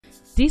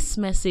This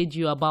message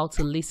you're about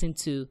to listen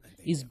to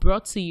is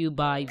brought to you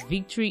by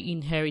Victory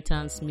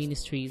Inheritance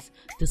Ministries,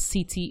 the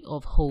City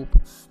of Hope.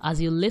 As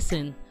you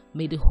listen,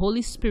 may the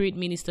Holy Spirit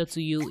minister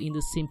to you in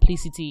the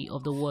simplicity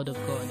of the Word of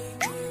God.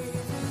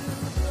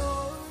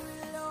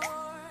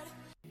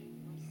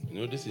 You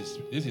know, this is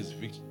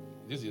Vim.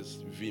 This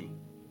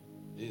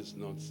is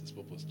not His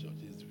Purpose Church.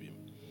 This is Vim.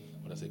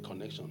 But there's a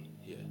connection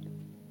here.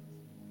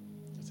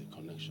 There's a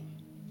connection.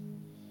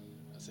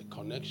 There's a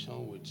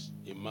connection with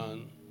a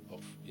man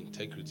of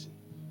integrity,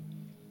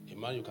 a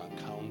man you can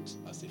count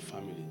as a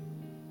family,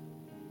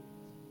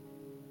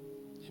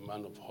 a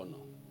man of honor,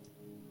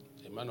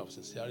 a man of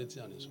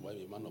sincerity, and his wife,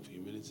 a man of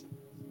humility.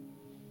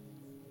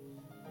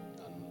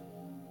 And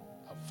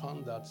I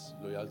found that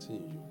loyalty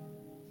in you,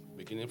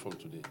 beginning from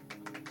today.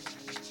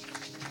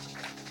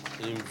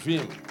 In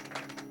Vim,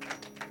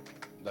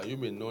 that you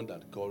may know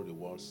that God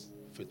rewards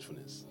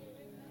faithfulness.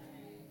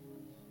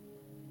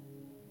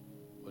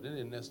 But in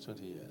the next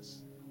 20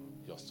 years,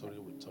 your story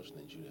will touch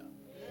Nigeria.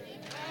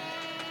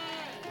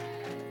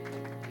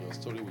 Your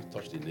story will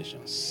touch the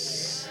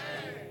nations.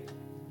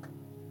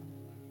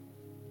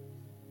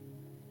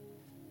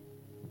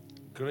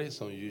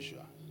 Grace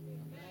unusual,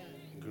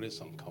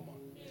 grace uncommon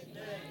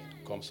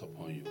comes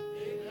upon you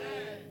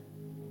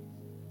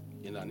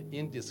in an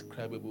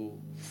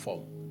indescribable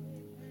form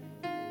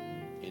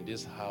in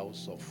this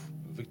house of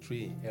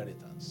Victory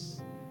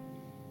Inheritance.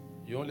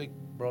 You only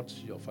brought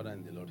your father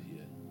and the Lord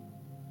here,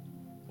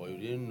 but you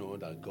didn't know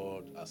that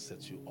God has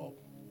set you up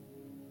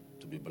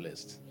to be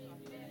blessed.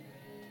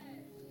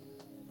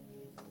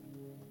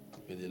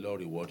 May the Lord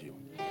reward you.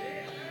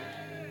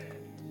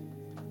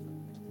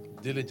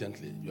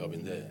 Diligently, you have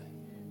been there.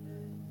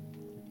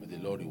 May the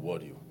Lord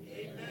reward you.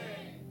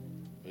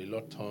 May the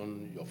Lord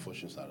turn your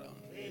fortunes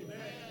around.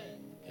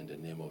 In the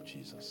name of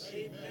Jesus.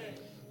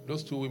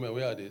 Those two women,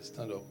 where are they?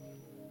 Stand up.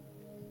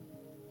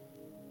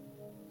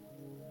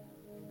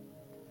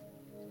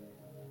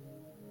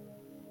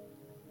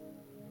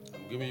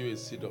 I'm giving you a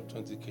seed of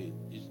 20K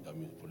each,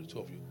 for the two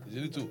of you. It's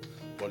only two,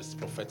 but it's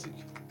prophetic.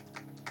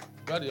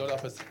 Where the other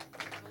person?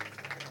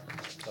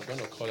 I'm going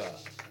to call her.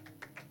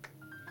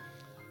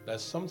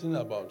 There's something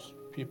about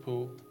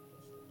people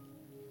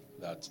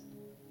that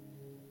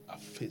are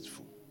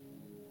faithful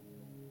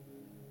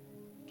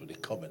to the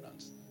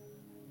covenant.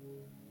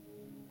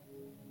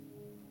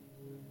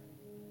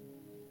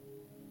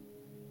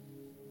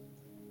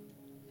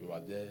 You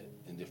are there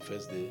in the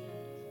first day,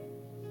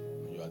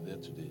 and you are there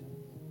today.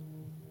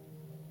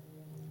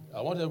 I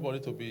want everybody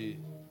to be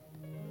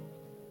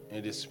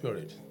in the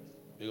spirit,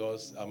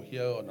 because I'm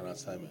here on an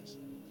assignment.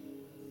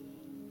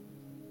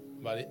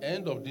 By the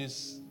end of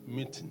this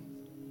meeting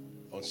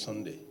on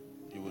Sunday,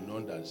 you will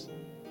know that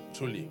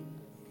truly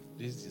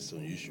this is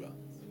unusual.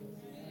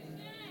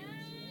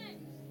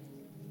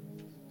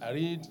 I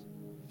read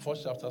 4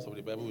 chapters of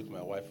the Bible with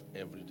my wife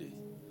every day.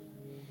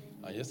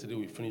 And yesterday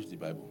we finished the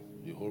Bible,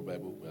 the whole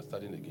Bible. We are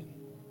starting again.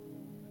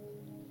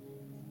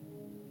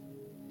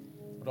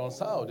 But on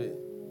Saturday,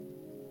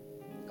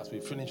 as we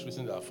finished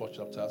listening to our 4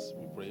 chapters,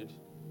 we prayed.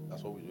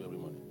 That's what we do every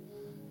morning.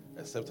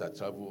 Except I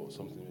travel or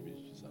something, maybe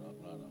she's around.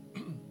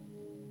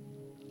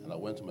 And I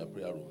went to my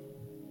prayer room.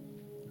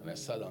 And I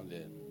sat down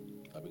there.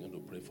 I began to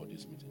pray for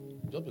this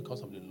meeting. Just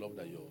because of the love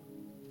that your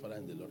Father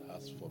and the Lord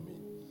has for me.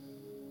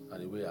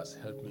 And the way He has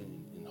helped me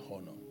in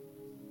honor.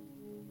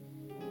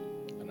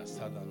 And I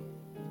sat down.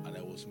 And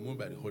I was moved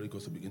by the Holy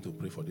Ghost to begin to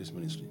pray for this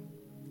ministry.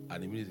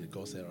 And immediately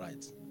God said,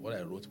 right, what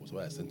I wrote was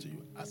what I sent to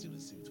you. As you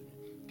receive it to me,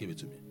 give it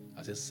to me.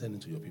 I said, send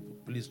it to your people.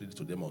 Please read it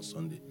to them on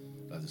Sunday.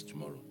 That is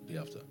tomorrow, day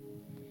after.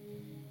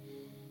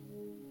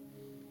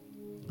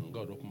 And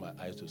God opened my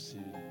eyes to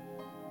see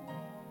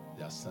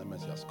the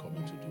assignment He has come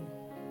in to do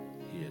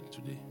here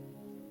today.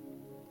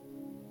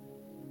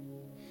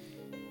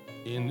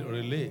 In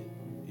relay,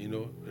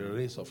 the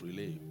race of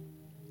relay,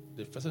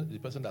 the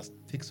person that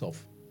takes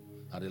off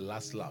at the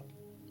last lap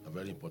are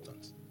very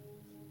important.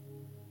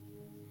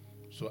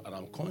 So, and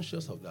I'm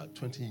conscious of that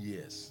 20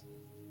 years,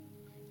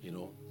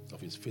 of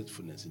His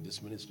faithfulness in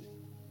this ministry.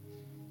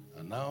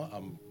 And now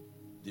I'm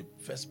the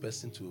first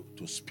person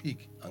to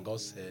speak, and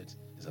God said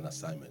it's an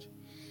assignment.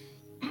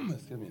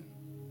 Excuse me.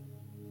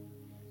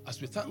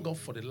 As we thank God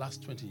for the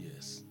last 20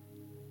 years,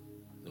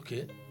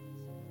 okay,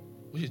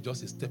 which is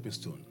just a stepping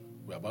stone,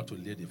 we're about to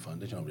lay the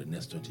foundation of the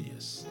next 20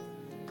 years.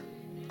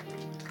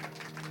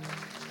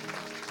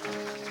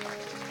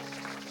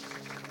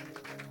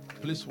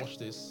 Please watch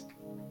this.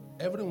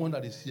 Everyone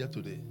that is here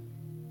today,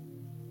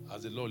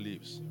 as the Lord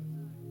lives,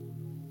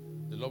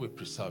 the Lord will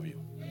preserve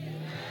you,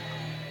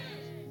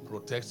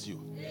 protect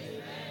you.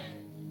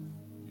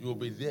 You will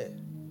be there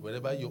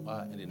wherever you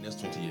are in the next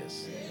 20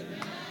 years.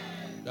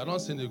 You are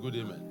not saying a good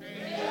amen.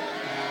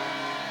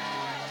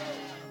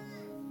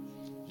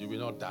 You will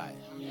not die.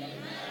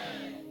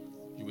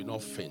 You will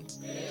not faint.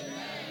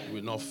 You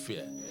will not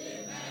fear.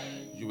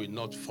 You will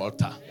not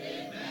falter.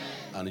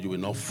 And you will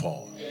not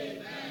fall.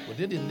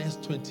 Within the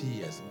next 20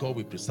 years, God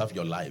will preserve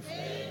your life.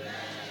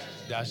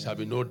 There shall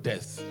be no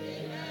death.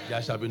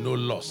 There shall be no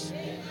loss.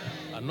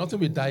 And nothing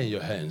will die in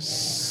your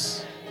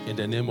hands. In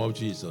the name of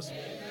Jesus.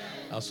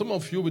 And some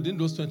of you, within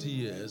those 20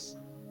 years,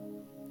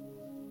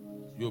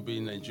 you'll be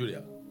in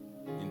Nigeria,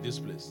 in this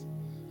place.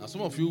 And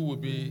some of you will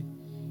be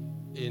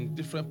in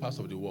different parts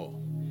of the world.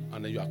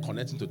 And then you are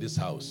connecting to this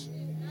house.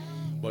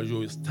 But you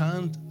will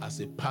stand as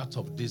a part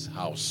of this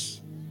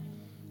house.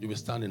 You will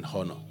stand in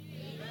honor.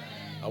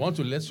 I want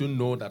to let you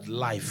know that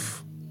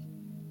life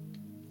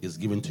is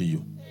given to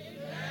you.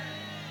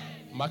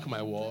 Mark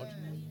my word.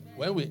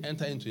 When we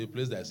enter into a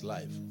place that is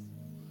life,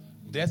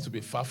 death will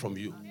be far from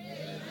you.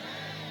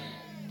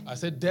 I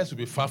said death will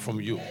be far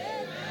from you.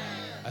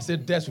 I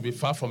said death will be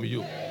far from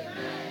you.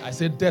 I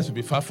said death will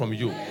be far from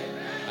you.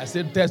 I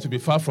said death will be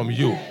far from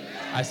you.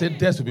 I said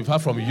death will be far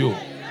from you.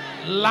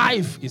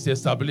 Life is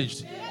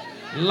established.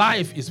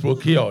 Life is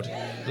procured.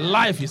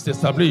 Life is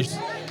established.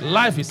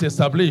 Life is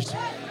established.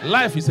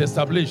 Life is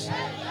established.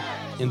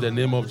 In the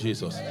name of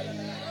Jesus.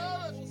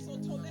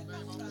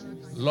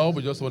 Lord,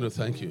 we just want to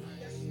thank you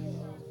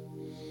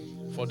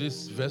for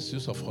these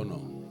virtues of honor.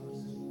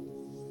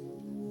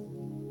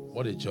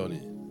 What a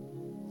journey.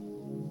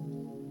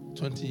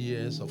 20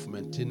 years of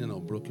maintaining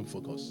unbroken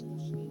focus.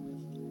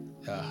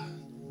 Yeah.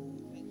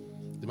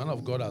 The man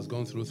of God has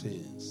gone through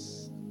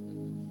things.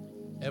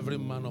 Every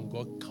man of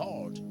God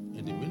called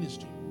in the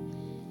ministry,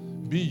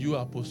 be you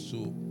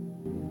Apostle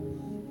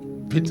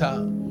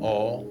Peter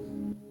or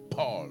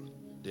Paul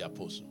the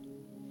Apostle.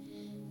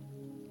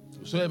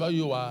 Whosoever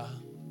you are,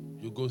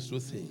 you go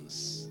through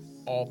things,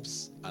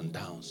 ups and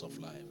downs of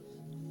life.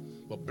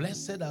 But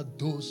blessed are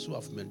those who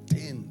have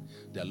maintained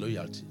their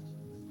loyalty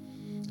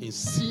in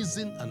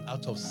season and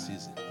out of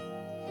season.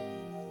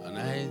 And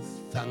I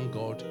thank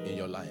God in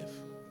your life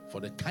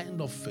for the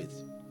kind of faith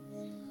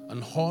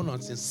and honor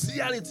and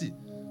sincerity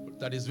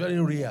that is very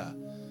rare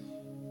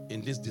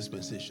in this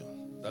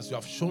dispensation that you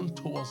have shown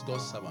towards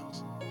God's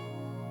servants.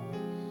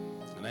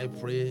 And I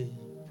pray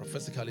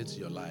prophetically to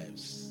your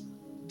lives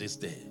this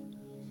day,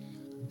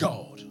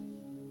 God,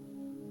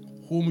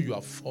 whom you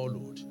have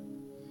followed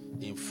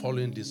in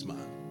following this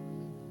man,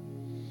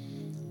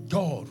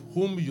 God,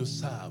 whom you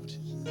served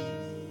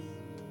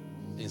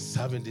in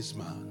serving this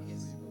man,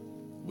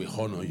 we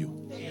honor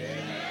you.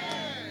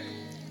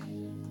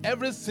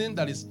 Everything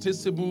that is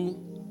traceable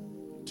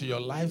to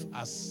your life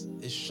as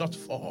a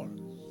shortfall,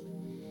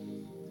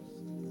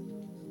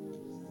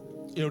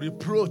 a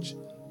reproach,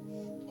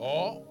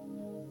 or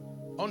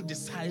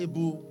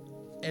undesirable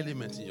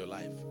element in your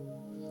life,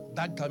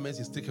 that garment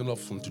is taken off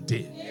from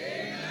today.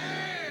 Amen.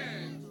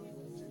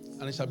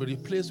 And it shall be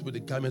replaced with the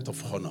garment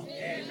of honor.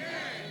 Amen.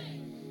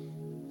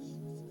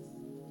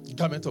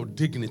 Garment of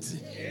dignity.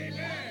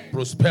 Amen.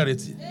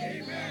 Prosperity.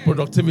 Amen.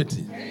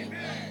 Productivity.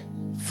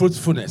 Amen.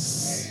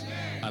 Fruitfulness.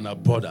 Amen. And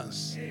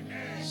abundance.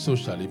 Amen. So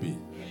shall it be.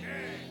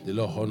 Amen. The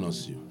Lord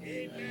honors you.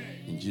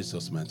 Amen. In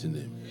Jesus' mighty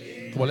name.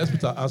 Amen. Come on, let's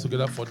put our hands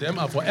together for them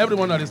and for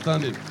everyone that is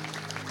standing.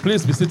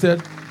 Please be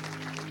seated.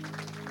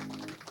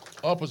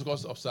 All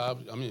protocols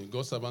observed.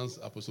 God's servants,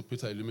 Apostle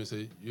Peter Ilume,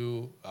 say,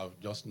 you have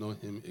just known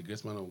him, a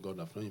great man of God.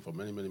 I've known him for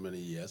many, many, many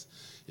years.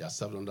 He has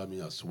served under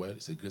me as well.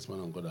 He's a great man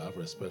of God I have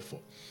respect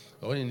for.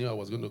 But when he knew I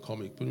was going to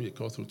come, he put me a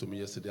call through to me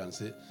yesterday and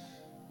said,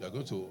 you are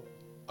going to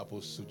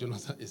Apostle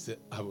Jonathan. He said,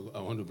 I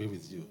want to be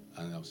with you.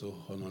 And I'm so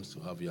honored to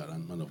have you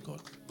around, man of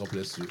God. God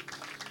bless you.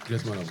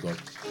 Great man of God.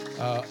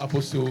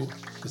 Apostle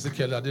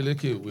Ezekiel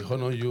Adeleke, we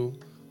honor you.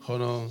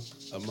 Honor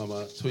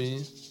Mama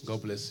Twin.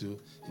 God bless you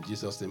in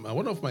Jesus' name. And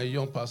one of my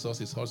young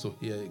pastors is also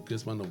here, a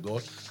great man of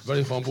God,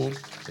 very humble,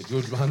 a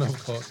good man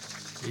of God.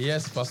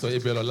 Yes, Pastor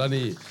Abel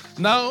Olani.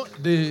 Now,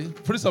 the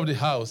priest of the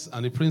house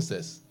and the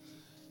princess,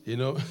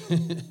 the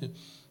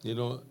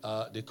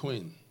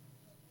queen.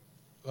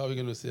 What are we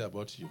going to say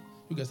about you?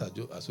 You guys are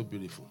so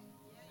beautiful.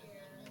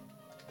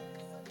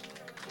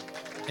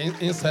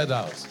 Inside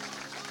out.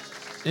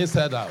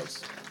 Inside out.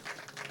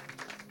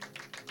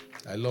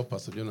 I love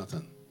Pastor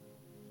Jonathan,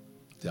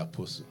 the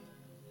apostle,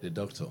 the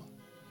doctor,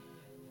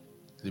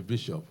 the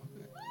bishop,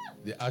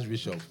 the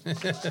archbishop,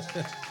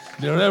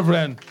 the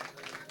reverend.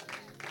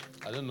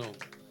 I don't know.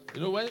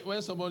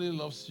 When somebody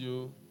loves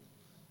you,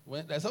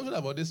 there's something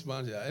about this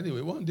man here.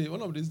 Anyway,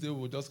 one of these days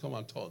we'll just come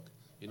and talk,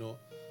 all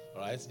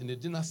right, in a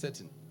dinner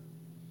setting.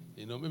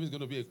 Maybe it's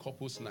going to be a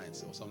couple's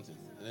night or something.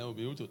 And then we'll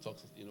be able to talk,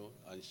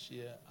 and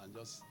share and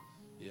just,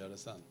 you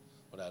understand.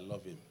 But I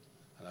love him.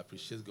 And I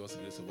appreciate God's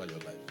grace over your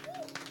life.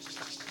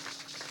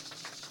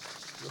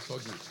 Just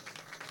hug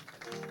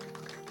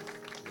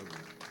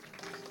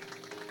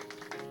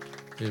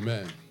me.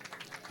 Amen.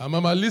 And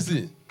Mama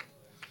Lizzie,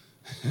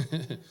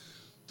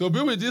 to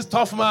be with this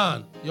tough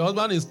man, your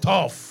husband is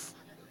tough.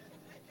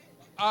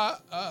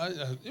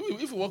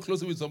 If you work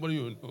closely with somebody,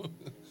 you know.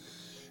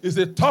 He's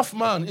a tough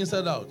man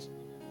inside out.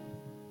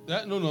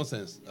 No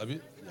nonsense.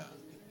 Yeah.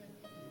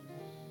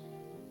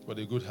 But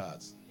a good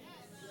heart.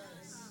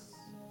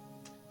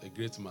 A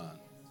great man.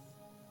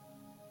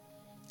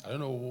 I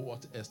don't know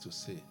what else to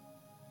say.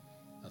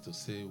 And to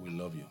say we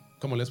love you.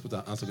 Come on, let's put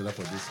our hands together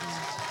for this.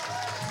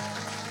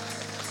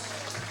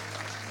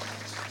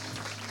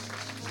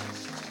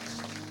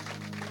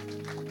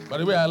 By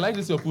the way, I like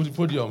this your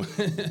podium.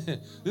 This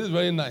is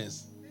very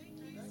nice.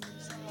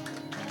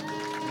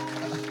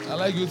 I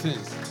like good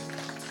things.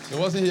 It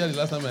wasn't here the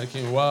last time I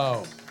came.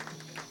 Wow.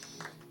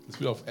 The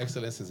spirit of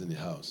excellence is in the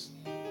house.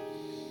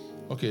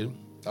 Okay,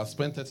 I've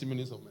spent 30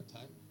 minutes of my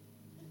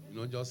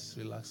time, just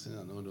relaxing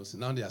and all those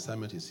things. Now the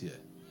assignment is here.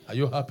 Are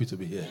you happy to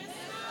be here?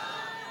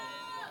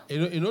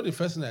 The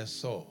first thing I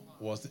saw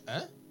was,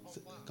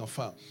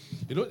 confirm.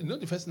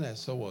 The first thing I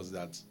saw was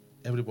that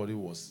everybody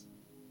was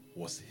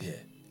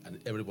here and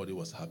everybody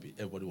was happy.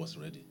 Everybody was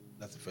ready.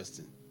 That's the first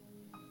thing.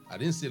 I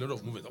didn't see a lot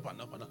of movement up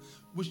and up,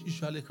 which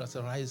usually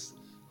characterize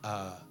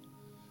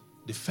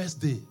the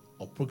first day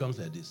of programs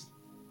like this.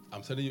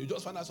 I'm telling you,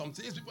 just find out some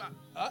things. People,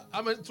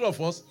 how many? 2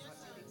 of us?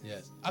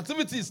 Yes.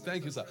 Activities.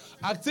 Thank you, sir.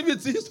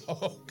 Activities.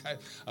 Okay.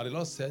 And the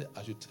Lord said,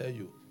 I should tell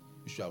you,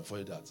 you should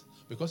avoid that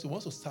because He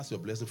wants to start your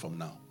blessing from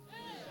now.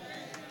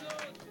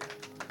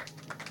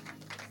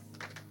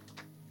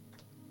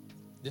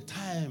 The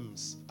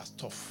times are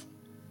tough.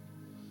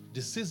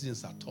 The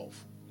seasons are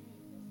tough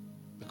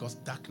because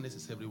darkness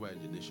is everywhere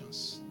in the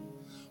nations.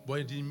 But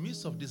in the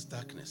midst of this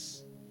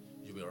darkness,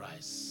 you will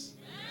rise.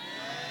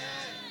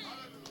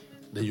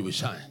 Then you will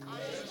shine.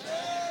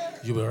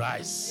 You will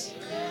rise.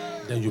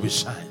 Then you will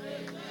shine.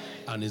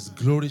 And His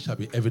glory shall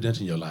be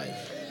evident in your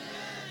life.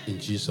 In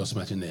Jesus'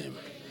 mighty name.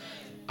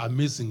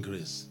 Amazing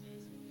grace.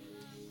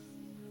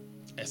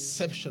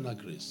 Exceptional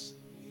grace.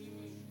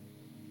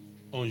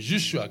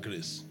 Unusual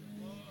grace.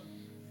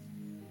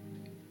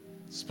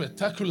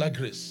 Spectacular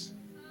grace.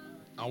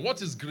 And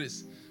what is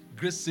grace?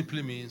 Grace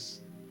simply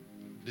means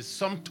the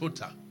sum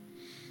total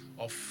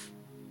of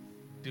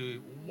the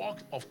work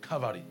of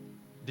Calvary,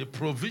 the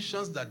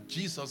provisions that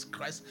Jesus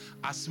Christ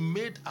has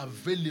made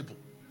available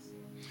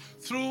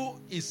through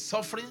His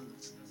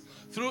sufferings,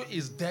 through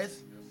His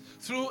death,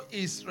 through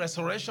His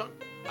resurrection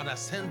and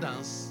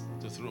ascendance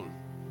to the throne.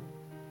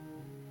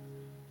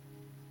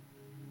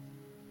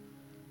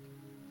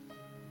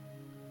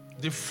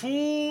 The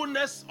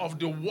fullness of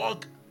the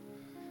work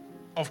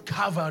of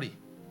Calvary,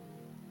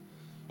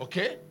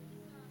 okay,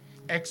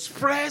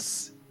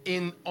 expressed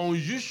in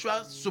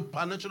unusual,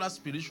 supernatural,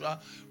 spiritual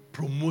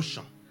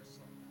promotion.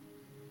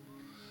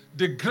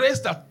 The grace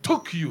that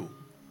took you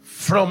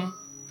from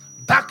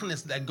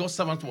darkness that God's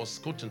servant was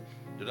quoting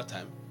the other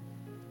time,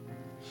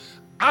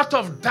 out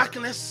of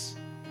darkness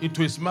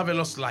into His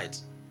marvelous light.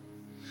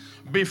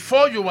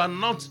 Before you were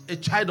not a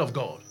child of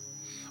God,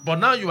 but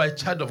now you are a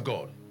child of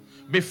God.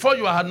 Before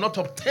you had not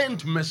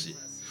obtained mercy,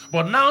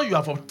 but now you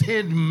have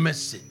obtained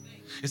mercy.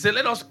 He said,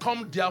 let us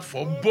come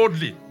therefore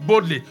boldly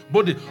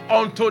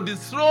unto the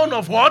throne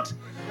of what?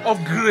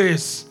 Of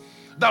grace.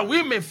 That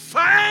we may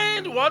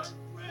find what?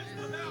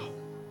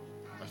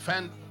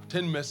 Find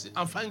mercy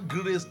and find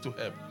grace to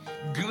help.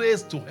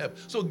 Grace to help.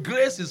 So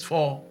grace is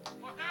for,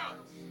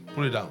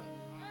 put it down.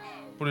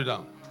 Put it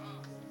down.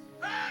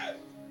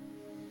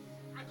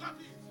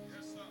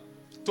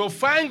 To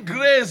find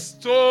grace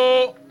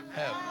to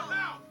help.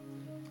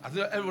 I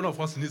think every one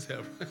of us needs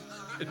help.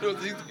 I don't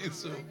think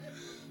so.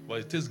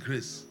 But it takes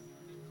grace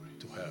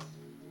to help.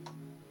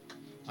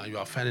 And you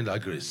are finding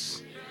that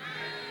grace.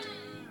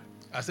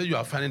 I said you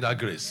are finding that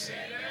grace.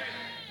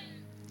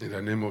 In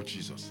the name of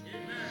Jesus.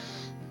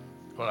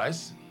 All right.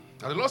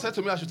 And the Lord said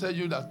to me, I should tell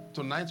you that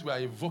tonight we are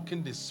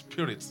invoking the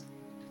Spirit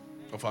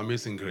of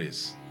amazing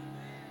grace.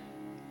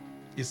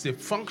 It's a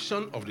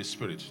function of the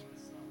Spirit.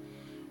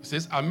 It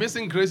says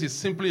amazing grace is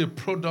simply a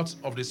product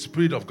of the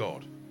Spirit of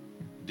God,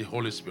 the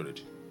Holy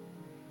Spirit.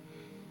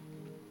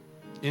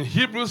 In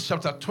Hebrews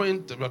chapter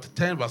 10,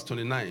 verse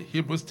 29,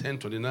 Hebrews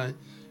 10:29,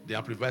 the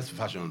Amplified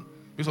Version,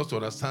 gives us to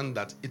understand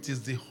that it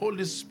is the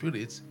Holy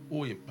Spirit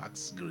who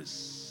impacts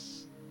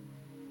grace.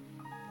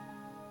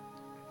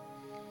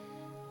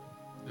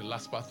 The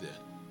last part there.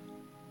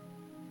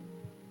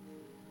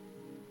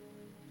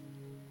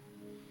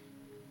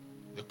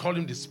 They call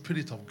Him the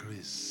Spirit of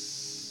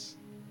grace.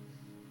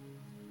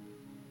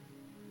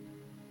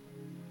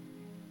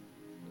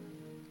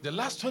 The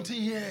last 20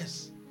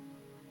 years,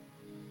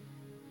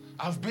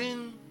 I've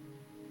been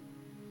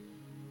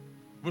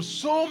with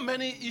so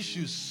many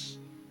issues,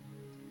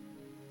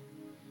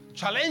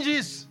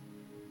 challenges,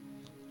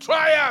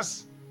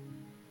 trials,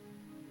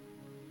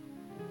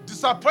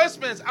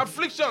 disappointments,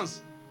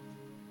 afflictions.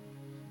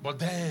 But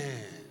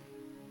then,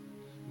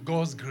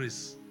 God's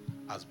grace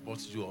has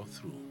brought you all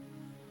through.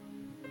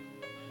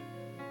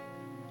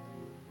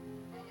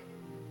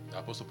 The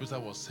Apostle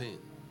Peter was saying,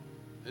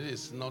 it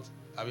is not,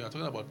 I'm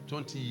talking about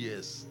 20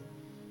 years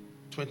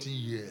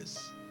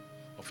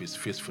of His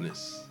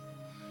faithfulness,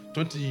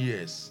 20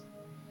 years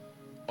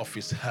of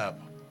His help,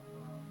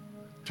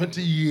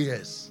 20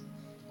 years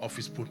of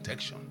His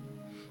protection,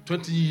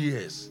 20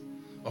 years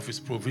of His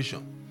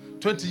provision,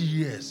 20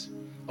 years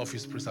of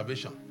His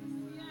preservation,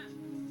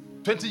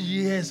 20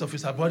 years of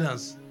His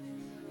abundance,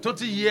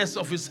 20 years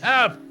of His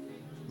help.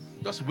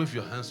 Just wave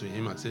your hands to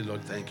Him and say,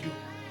 Lord, thank you.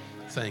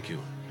 Thank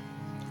you.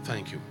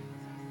 Thank you.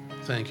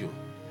 Thank you.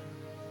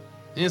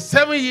 In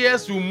 7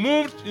 years, you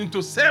moved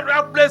into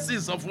several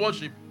places of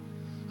worship.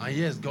 And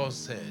yes, God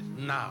said,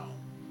 now,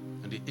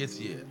 in the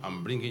 8th year,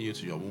 I'm bringing you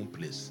to your own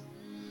place.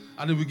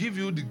 And He will give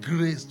you the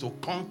grace to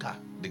conquer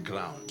the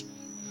ground.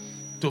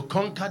 to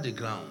conquer the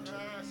ground.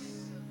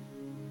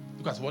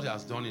 Look at what he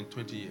has done in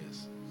 20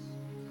 years.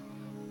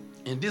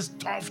 In these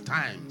tough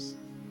times,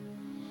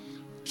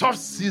 tough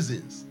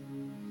seasons,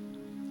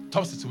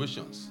 tough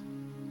situations.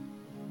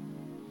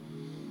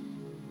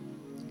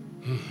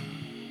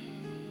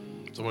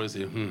 Somebody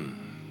say,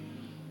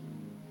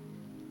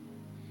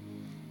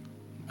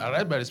 I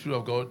write by the Spirit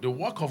of God, the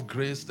work of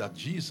grace that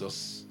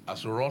Jesus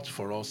has wrought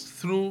for us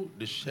through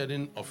the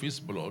shedding of his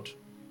blood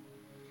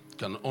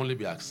can only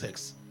be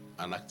accessed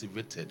and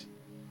activated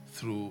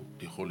through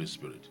the Holy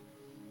Spirit.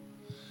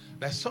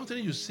 There's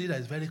something you see that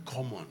is very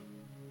common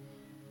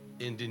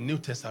in the New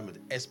Testament,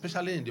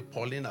 especially in the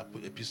Pauline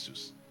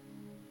epistles.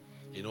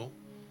 You know,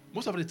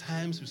 most of the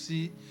times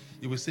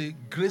you will say,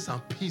 grace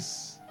and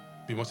peace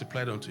be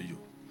multiplied unto you.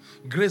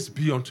 Grace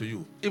be unto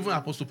you. Even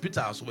Apostle Peter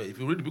as well. If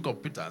you read the book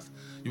of Peter,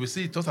 you will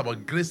see it talks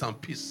about grace and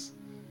peace.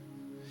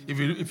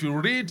 If you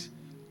read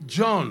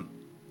John,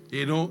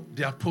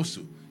 the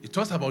apostle, it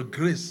talks about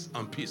grace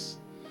and peace.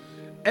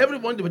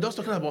 Everyone they were just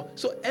talking about.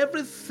 So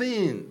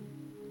everything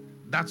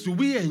that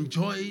we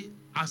enjoy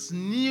as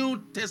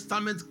New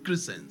Testament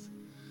Christians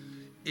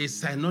is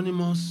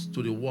synonymous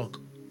to the work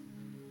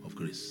of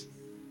grace.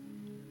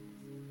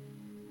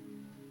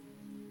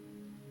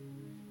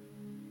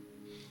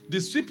 The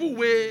simple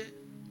way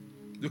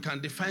you can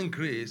define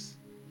grace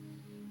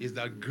is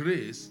that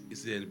grace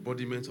is the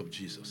embodiment of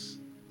Jesus.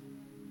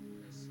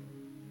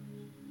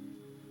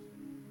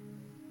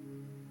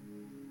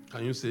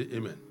 Can you say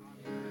amen?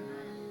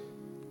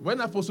 When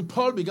Apostle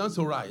Paul began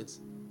to write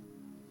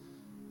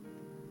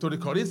to the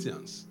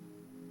Corinthians,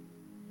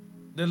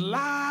 the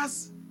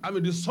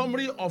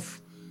summary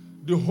of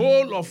the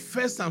whole of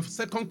 1st and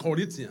 2nd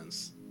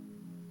Corinthians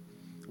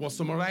was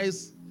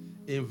summarized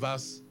in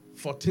verse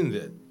 14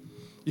 there.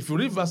 If you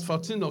read verse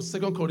 14 of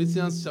 2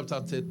 Corinthians chapter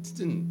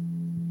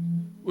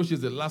 13, which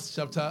is the last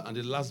chapter and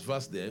the last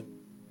verse there,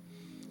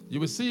 you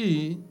will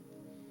see,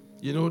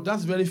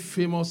 that's very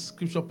famous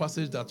scripture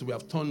passage that we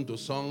have turned to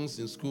songs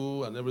in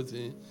school and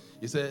everything.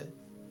 He said,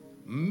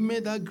 may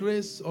the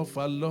grace of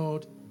our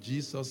Lord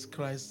Jesus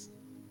Christ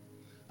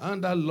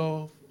and the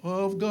love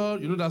of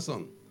God, you know that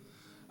song,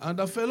 and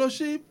the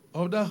fellowship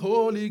of the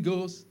Holy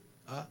Ghost.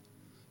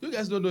 You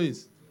guys don't know it?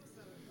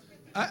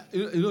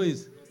 You know it?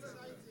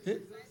 Eh?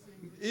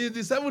 In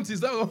the 70s,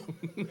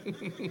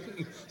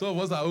 some of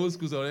us are old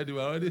schools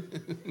already.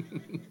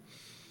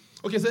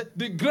 Okay, so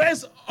the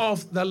grace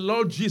of the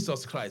Lord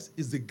Jesus Christ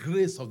is the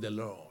grace of the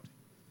Lord.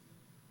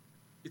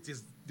 It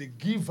is the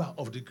giver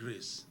of the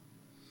grace.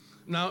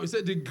 Now, it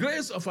said the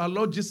grace of our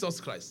Lord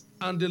Jesus Christ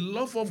and the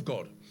love of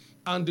God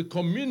and the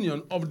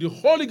communion of the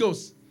Holy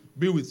Ghost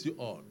be with you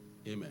all.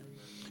 Amen.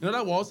 In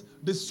other words,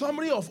 the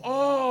summary of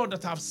all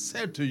that I've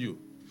said to you,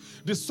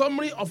 the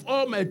summary of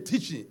all my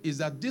teaching is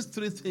that these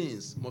three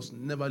things must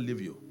never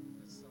leave you.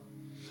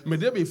 May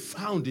they be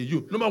found in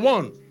you. Number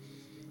one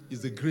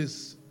is the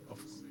grace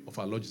of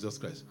our Lord Jesus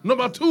Christ.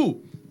 Number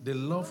two, the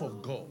love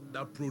of God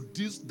that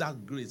produced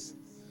that grace.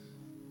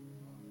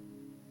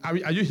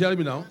 Are you hearing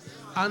me now?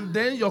 And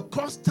then your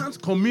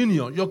constant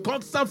communion, your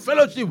constant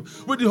fellowship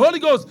with the Holy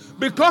Ghost,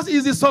 because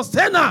He's the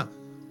sustainer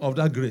of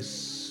that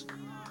grace.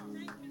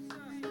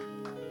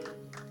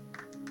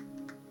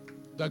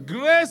 The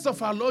grace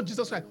of our Lord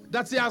Jesus Christ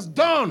that He has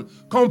done,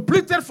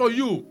 completed for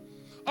you.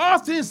 All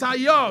things are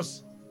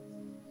yours.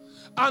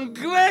 And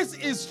grace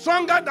is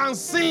stronger than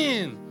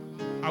sin.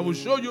 I will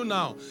show you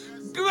now.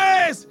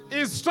 Grace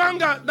is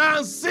stronger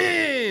than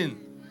sin.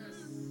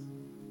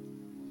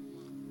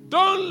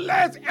 Don't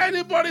let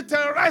anybody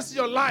terrorize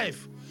your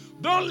life.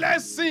 Don't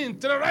let sin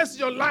terrorize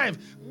your life.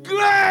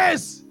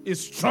 Grace is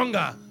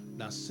stronger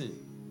than sin.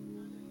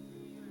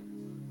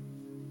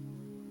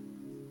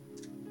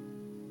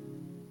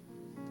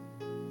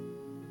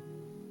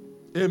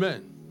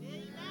 Amen.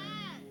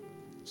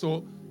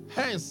 So,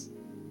 hence,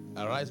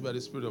 arise by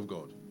the Spirit of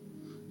God.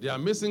 The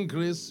amazing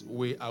grace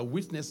we are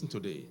witnessing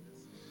today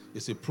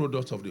is a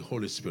product of the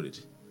Holy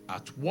Spirit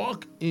at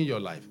work in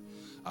your life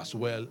as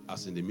well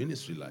as in the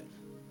ministry life.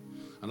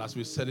 And as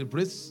we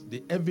celebrate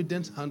the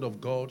evident hand of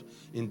God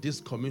in this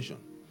commission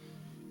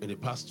in the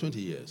past 20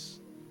 years,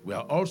 we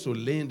are also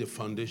laying the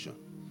foundation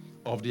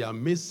of the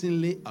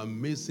amazingly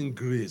amazing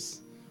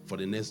grace for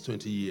the next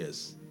 20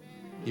 years,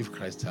 if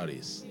Christ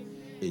tarries.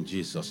 In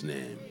Jesus'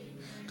 name.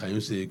 Can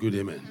you say a good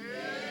amen?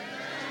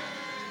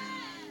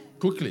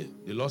 Quickly,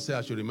 the Lord said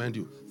I should remind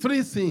you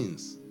 3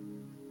 things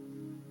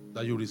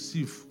that you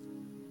receive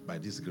by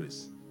this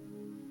grace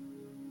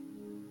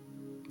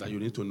that you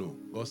need to know.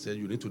 God said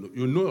you need to know.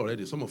 You know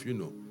already, some of you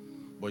know,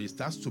 but it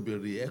starts to be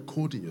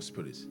re-echoed in your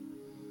spirit.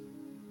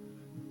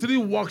 3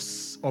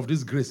 works of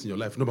this grace in your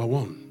life. Number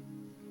 1,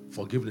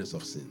 forgiveness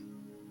of sin.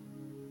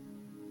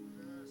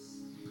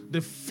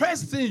 The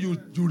first thing you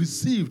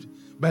received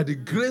by the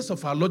grace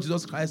of our Lord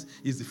Jesus Christ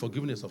is the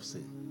forgiveness of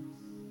sin.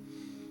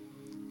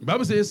 The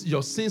Bible says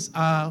your sins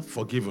are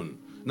forgiven.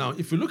 Now,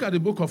 if you look at the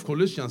book of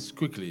Colossians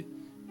quickly,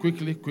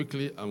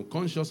 I'm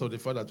conscious of the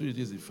fact that today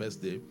is the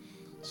first day.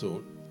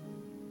 So,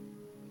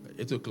 at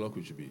 8 o'clock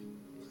we should be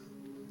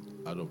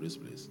out of this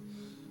place.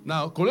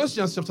 Now,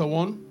 Colossians chapter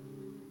 1,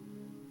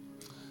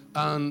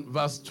 and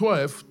verse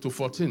 12 to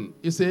 14,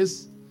 it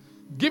says,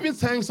 giving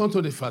thanks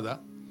unto the Father,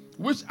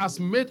 which has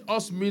made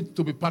us meet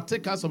to be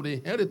partakers of the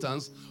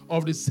inheritance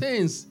of the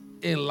saints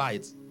in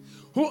light,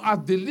 who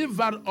hath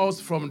delivered us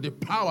from the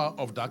power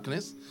of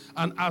darkness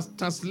and has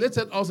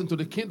translated us into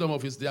the kingdom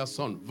of his dear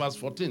Son. Verse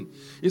 14.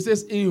 It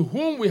says, in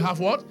whom we have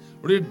what?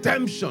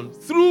 Redemption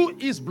through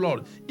his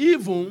blood,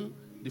 even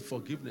the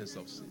forgiveness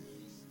of sin.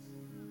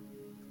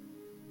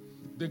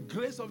 The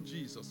grace of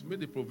Jesus made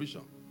the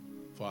provision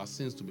for our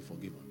sins to be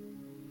forgiven.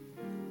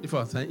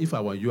 If I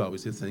were you, I would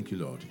say, thank you,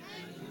 Lord.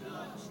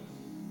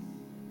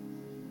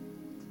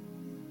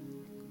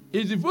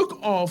 In the book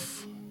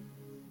of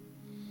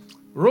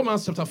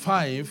Romans chapter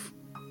 5,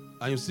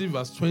 and you see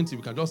verse 20,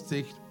 we can just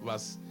take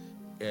verse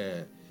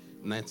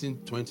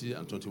 19, 20,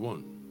 and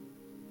 21.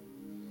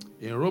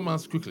 In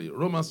Romans, quickly,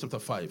 Romans chapter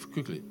 5,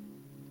 quickly.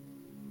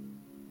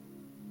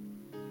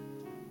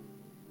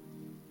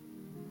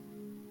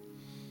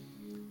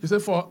 He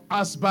said, for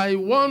as by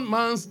one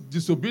man's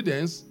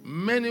disobedience,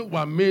 many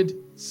were made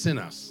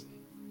sinners.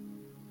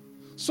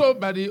 So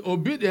by the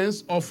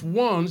obedience of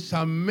one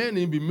shall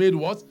many be made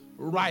what?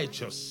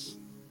 Righteous.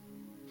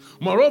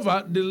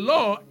 Moreover, the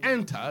law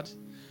entered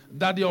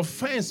that the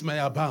offense may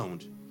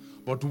abound.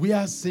 But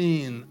where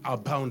sin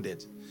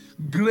abounded,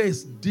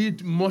 grace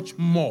did much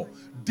more,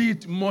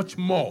 did much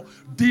more,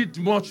 did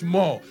much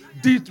more,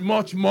 did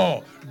much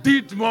more,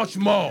 did much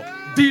more,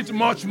 did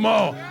much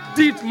more,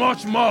 did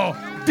much more,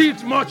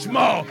 did much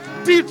more,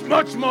 did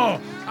much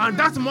more. And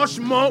that much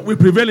more will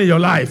prevail in your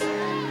life.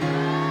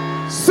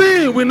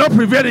 Sin will not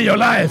prevail in your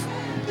life,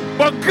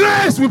 but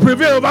grace will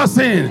prevail over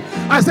sin.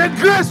 I said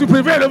grace will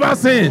prevail over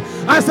sin.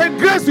 I said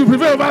grace will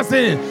prevail over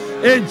sin.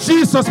 In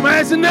Jesus'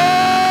 mighty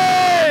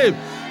name.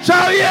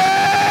 Shout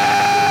yes!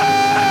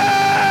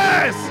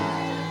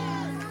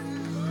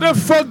 The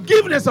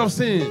forgiveness of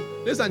sin.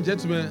 Ladies and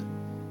gentlemen,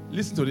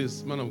 listen to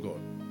this, man of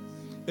God.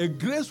 A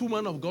grace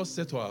woman of God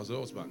said to her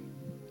husband,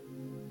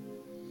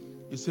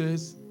 he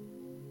says,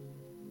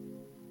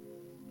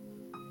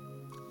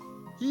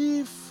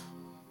 if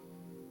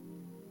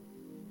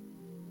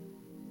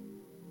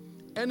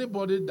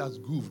anybody that's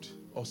goofed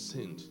or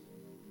sinned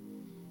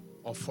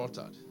or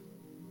faltered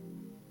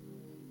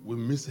will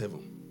miss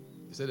heaven.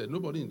 He said that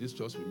nobody in this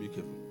church will make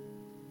heaven.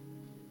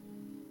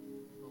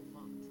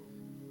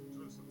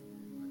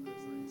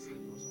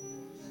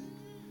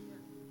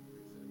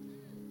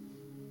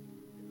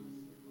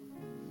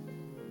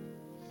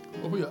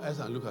 Open your eyes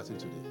and look at it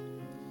today.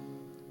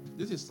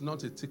 This is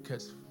not a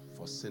ticket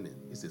for sinning.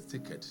 It's a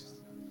ticket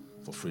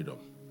for freedom.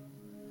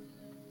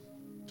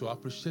 To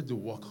appreciate the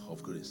work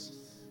of grace.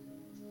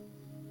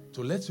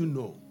 To let you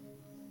know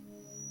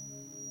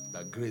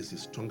that grace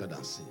is stronger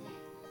than sin.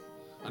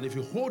 And if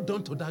you hold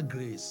on to that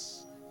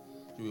grace,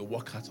 you will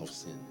walk out of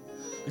sin.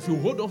 If you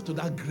hold on to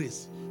that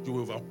grace, you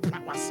will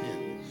overpower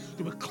sin.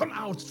 You will come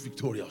out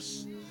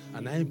victorious.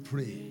 And I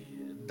pray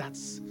that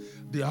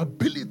the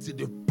ability,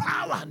 the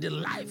power, the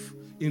life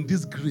in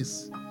this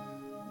grace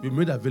be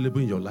made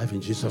available in your life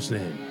in Jesus'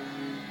 name.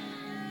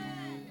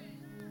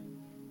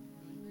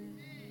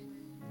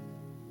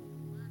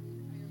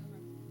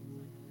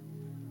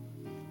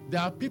 There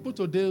are people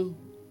today,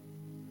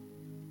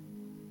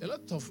 a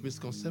lot of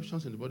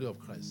misconceptions in the body of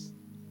Christ.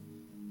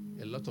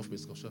 A lot of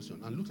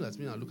misconceptions. And looking at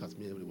me and look at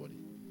me, everybody.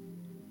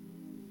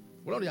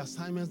 One of the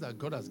assignments that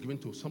God has given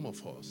to some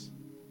of us,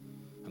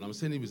 and I'm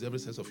saying it with every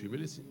sense of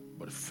humility,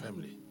 but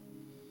firmly,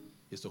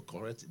 is to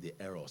correct the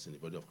errors in the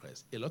body of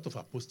Christ. A lot of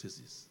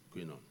apostasies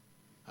going on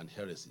and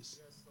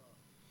heresies. Yes,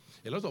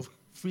 a lot of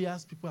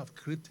fears people have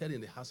created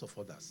in the hearts of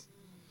others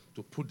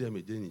to put them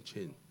again in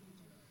chain,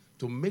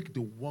 to make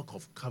the work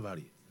of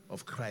Calvary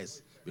of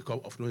Christ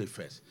become of no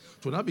effect.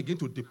 To now begin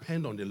to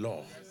depend on the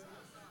law.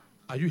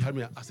 Are you hearing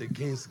me? As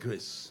against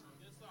grace.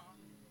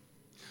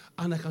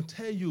 And I can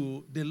tell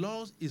you, the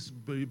law is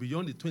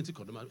beyond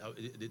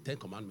the 10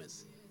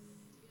 commandments.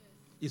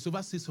 It's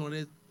over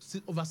 600,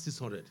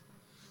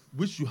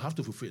 which you have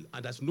to fulfill.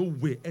 And there's no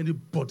way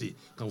anybody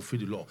can fulfill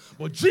the law.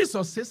 But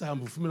Jesus says, I am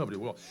the fulfillment of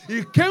the law.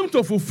 He came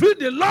to fulfill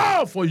the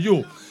law for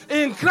you.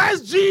 In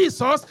Christ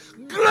Jesus,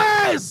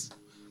 grace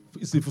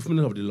is the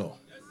fulfillment of the law.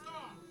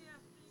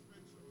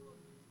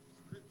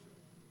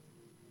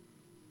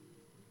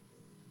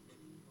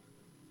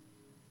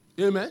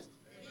 Amen? Amen.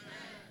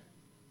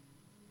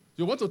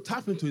 You want to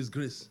tap into his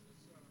grace.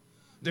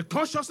 The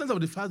consciousness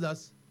of the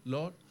fathers,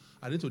 Lord,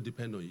 I need to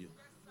depend on you.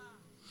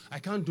 I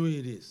can't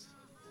do this.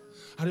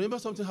 I remember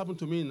something happened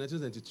to me in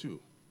 1992.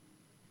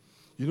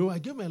 You know, I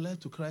gave my life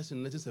to Christ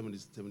in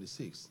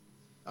 1976.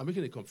 I'm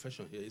making a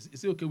confession here. Is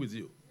it okay with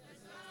you?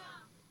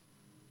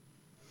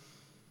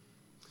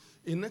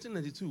 Yes, in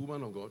 1992,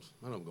 man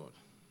of God,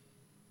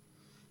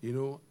 you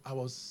know, I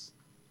was...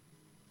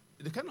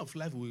 The kind of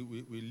life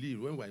we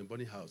live when we're in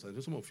boarding house,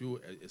 and some of you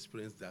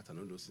experienced that and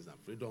all those things, and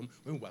freedom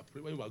when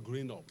we were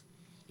growing up.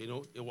 You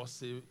know, it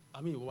was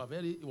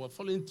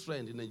following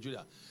trend in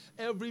Nigeria.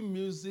 Every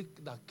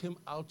music that came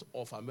out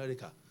of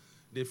America,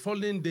 the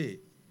following day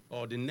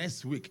or the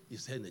next week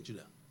is here in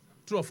Nigeria.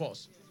 True or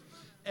false?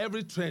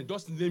 Every trend,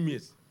 just name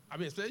it. I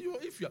mean, especially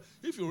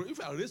if you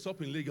are raised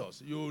up in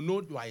Lagos, you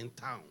know you are in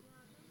town.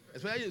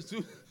 Especially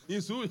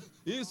in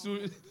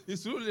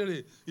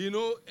Surulere, you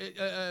know,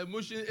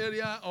 Mushin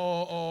area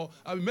or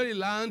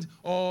Maryland,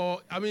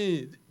 or I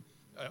mean,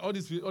 all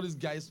these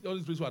guys, all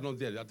these places were not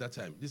there at that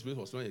time. This place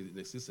was not in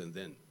existence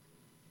then.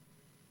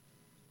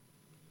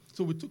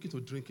 So we took it to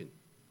drinking,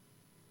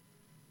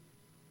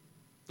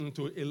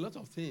 into a lot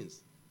of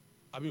things.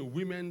 I mean,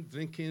 women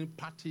drinking,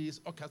 parties,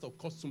 all kinds of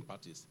costume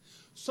parties.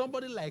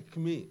 Somebody like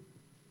me,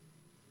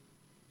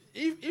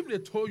 if they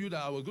told you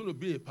that I was going to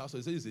be a pastor,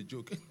 they say it's a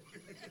joke.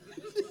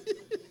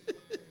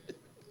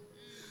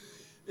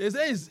 They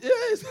say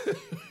yes.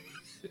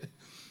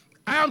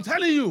 I am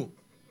telling you,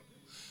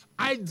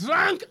 I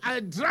drank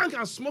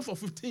and smoked for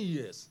 15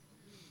 years.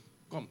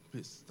 Come,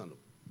 please, stand up.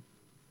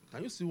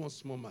 Can you see one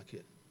small mark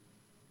here?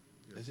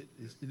 Yes.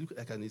 It looked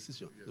like an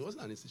incision. Yes. It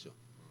wasn't an incision.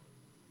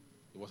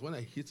 It was when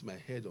I hit my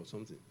head or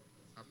something.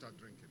 After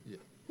drinking. Yeah.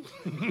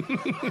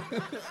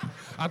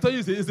 I told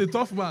you, it's a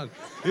tough man.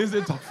 He's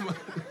a tough man.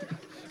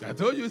 I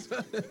told you.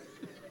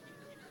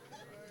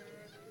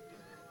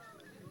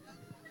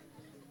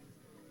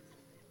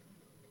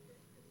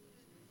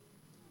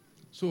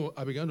 So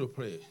I began to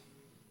pray.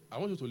 I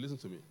want you to listen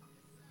to me.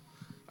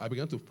 I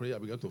began to pray. I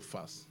began to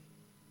fast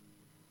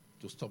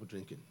to stop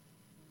drinking.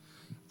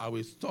 I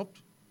will stop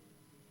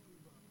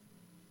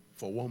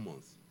for 1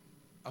 month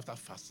after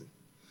fasting.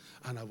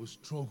 And I will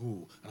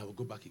struggle and I will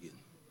go back again.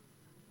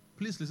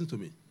 Please listen to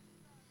me.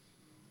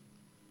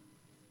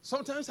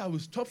 Sometimes I will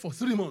stop for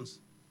 3 months.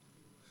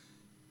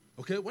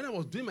 Okay, when I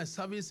was doing my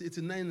service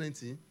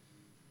 89-90,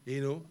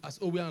 you know, as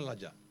Obian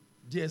Laja,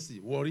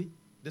 DSC, Worry,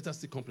 Data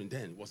Stick Company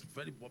then was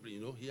very popular, you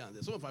know, here and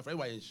there. Some of my friends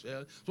were in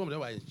Shell, some of them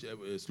were in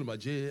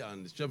Schlumberger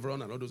and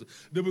Chevron and all those.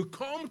 They will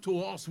come to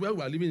us where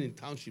we are living in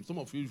township. Some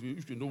of you,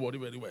 if you know Worry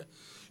very well,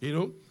 you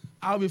know.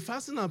 I'll be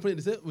fasting and praying.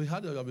 They say, we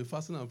heard that I'll be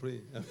fasting and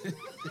praying.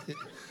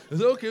 They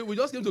say, okay, we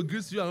just came to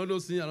greet you and all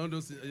those things,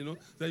 you know.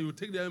 Then you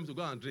take them to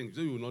go and drink, so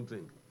you will not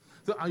drink.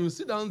 So, and you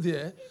sit down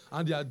there,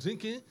 and they are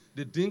drinking,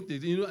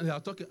 you know, and they are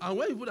talking. And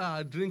when people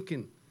are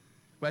drinking,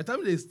 by the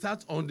time they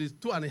start on the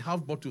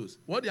 2.5 bottles,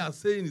 what they are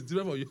saying is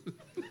different for you.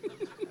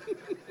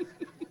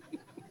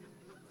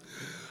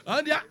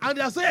 and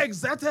they are so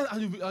excited,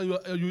 and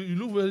you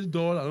look very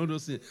dull and all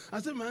those things. I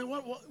said, man,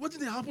 what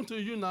did happen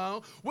to you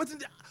now?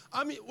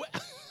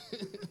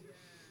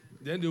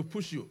 Then they'll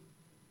push you.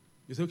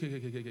 You say,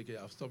 okay,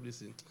 I've stopped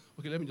listening.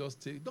 Okay, let me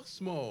just take, not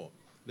small.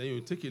 Then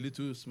you take a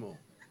little small.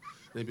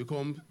 Then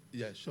become,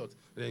 short.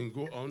 Then you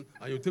go on,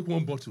 and you take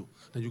 1 bottle.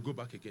 Then you go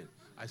back again.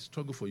 I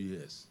struggled for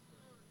years.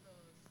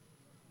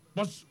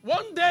 But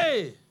one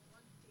day,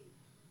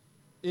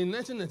 in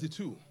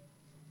 1992,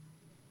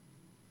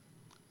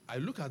 I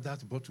look at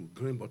that bottle,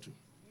 green bottle,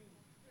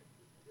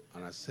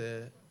 and I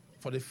said,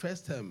 for the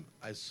first time,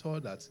 I saw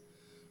that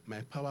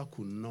my power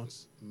could not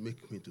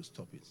make me to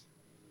stop it.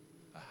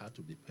 I had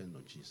to depend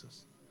on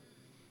Jesus.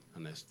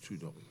 And I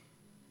stood up.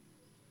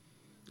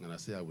 And I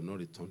said, I will not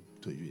return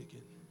to you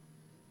again.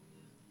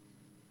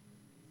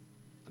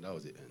 And that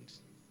was the end.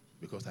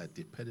 Because I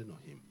depended on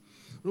him.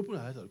 Open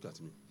your eyes and look at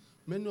me.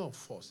 Many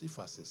of us, if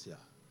we are sincere,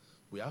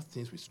 we have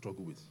things we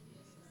struggle with.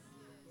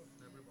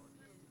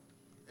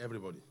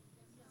 Everybody.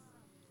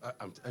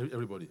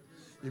 Everybody.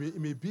 It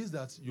may be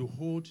that you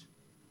hold,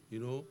 you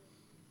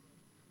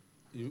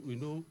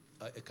know,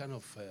 a kind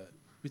of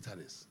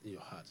bitterness in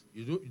your heart.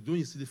 You don't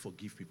easily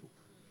forgive people.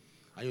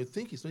 And you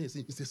think it's not a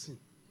sin, it's a sin.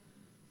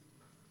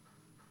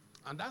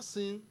 And that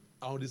sin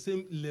are on the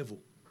same level.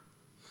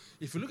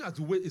 If you look at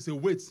weight, it's a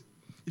weight.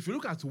 If you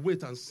look at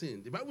weight and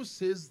sin, the Bible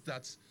says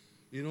that,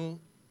 you know,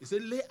 it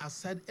says, lay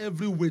aside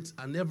every weight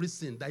and every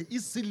sin that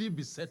easily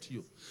beset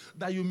you,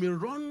 that you may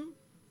run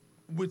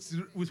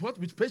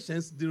with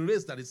patience the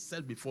race that is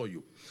set before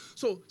you.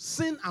 So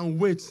sin and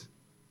weight,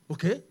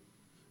 okay,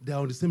 they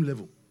are on the same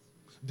level.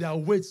 They are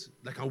weights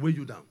that can weigh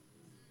you down.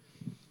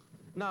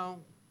 Now,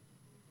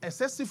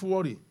 excessive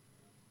worry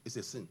is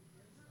a sin.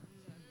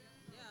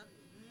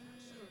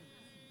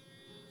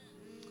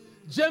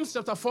 James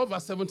chapter 4,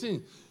 verse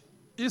 17,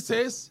 it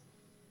says,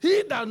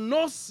 he that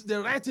knows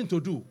the right thing to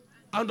do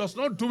and does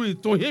not do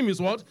it, to him is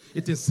what?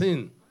 It is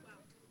sin.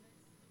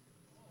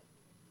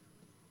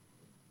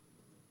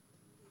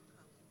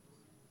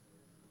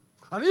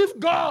 And if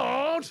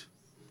God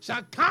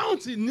shall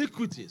count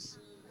iniquities,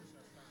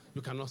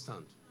 you cannot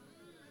stand.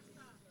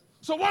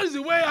 So what is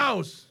the way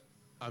out?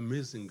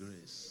 Amazing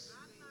grace.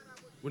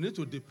 We need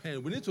to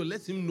depend. We need to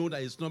let him know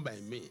that it's not by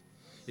me.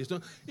 It's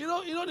not. You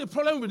know the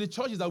problem with the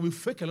church is that we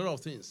fake a lot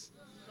of things.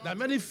 There are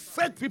many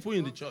fake people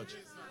in the church.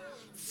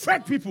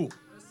 Fake people.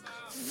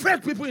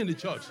 Fake people in the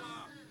church.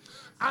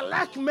 I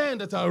like men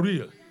that are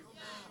real.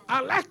 I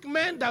like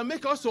men that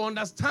make us to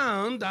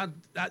understand that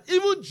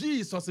even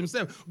Jesus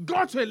himself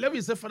got to a level,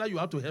 he said, Father, you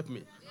have to help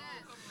me.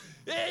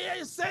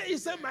 He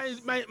said,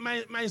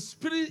 my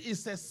spirit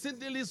is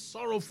exceedingly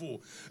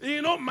sorrowful.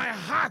 You know, my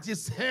heart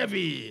is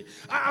heavy.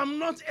 I'm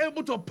not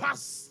able to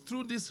pass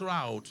through this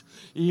route.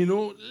 You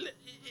know,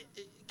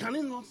 can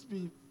it not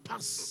be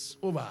passed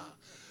over?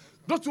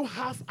 Don't you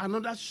have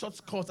another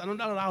shortcut,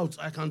 another route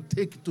I can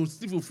take to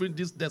still fulfill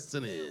this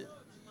destiny?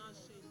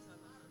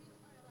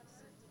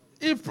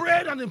 He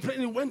prayed and he prayed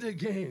and he went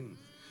again.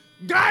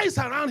 Guys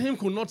around him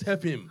could not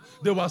help him.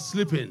 They were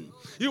sleeping.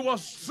 He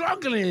was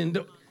struggling.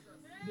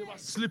 They were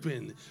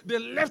sleeping. They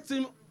left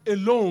him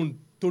alone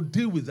to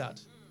deal with that.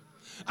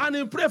 And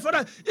he prayed,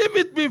 Father, if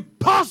it be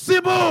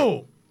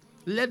possible,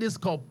 let this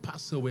cup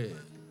pass away.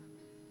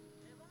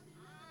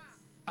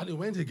 And he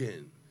went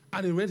again.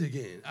 And he went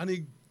again. And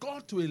he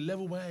got to a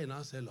level where he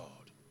now said, Lord,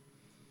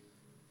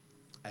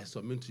 I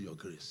submit to your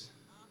grace.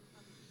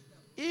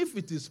 If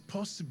it is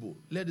possible,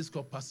 let this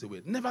cup pass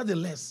away.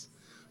 Nevertheless,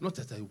 not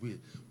that I will,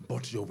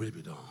 but your will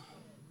be done.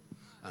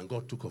 And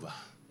God took over.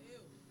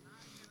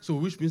 So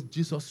which means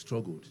Jesus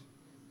struggled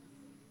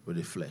with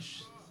the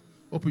flesh.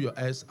 Open your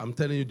eyes. I'm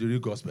telling you the real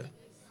gospel.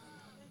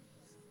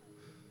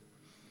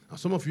 And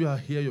some of you are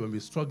here, you will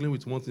be struggling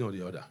with one thing or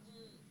the other.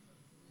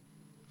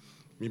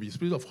 Maybe the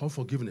spirit of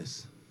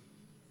unforgiveness.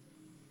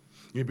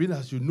 Maybe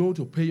that you know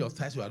to pay your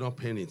tithes, you are not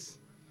paying it.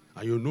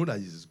 And you know that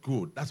it is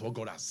good. That's what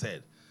God has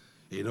said.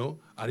 You know,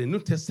 and the New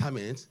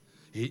Testament,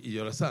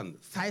 you understand,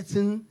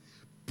 tithing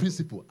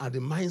principle and the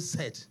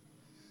mindset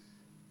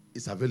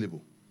is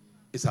available.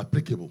 It's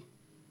applicable.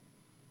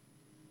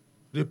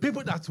 The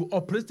people that were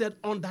operated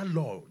under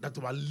law, that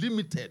were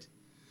limited,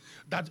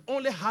 that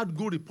only had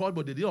good report,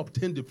 but they didn't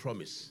obtain the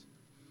promise.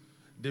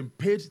 They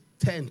paid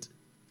 10th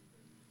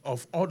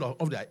of all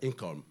of their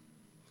income,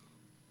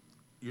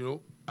 you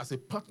know, as a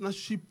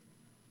partnership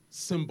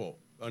symbol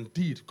and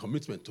deed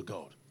commitment to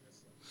God.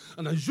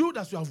 And as you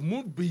that you have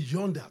moved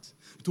beyond that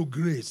to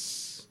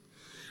grace,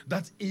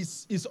 that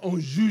is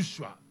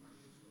unusual,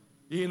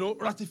 you know,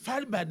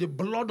 ratified by the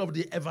blood of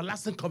the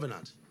everlasting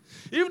covenant.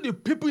 Even the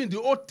people in the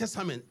Old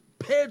Testament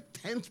paid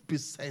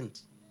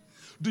 10%.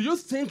 Do you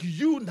think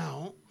you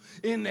now,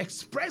 in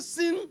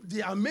expressing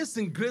the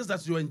amazing grace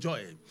that you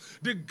enjoy,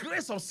 the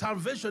grace of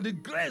salvation, the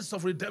grace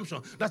of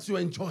redemption that you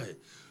enjoy,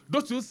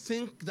 don't you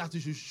think that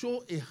you should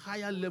show a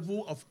higher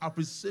level of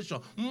appreciation,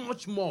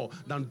 much more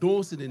than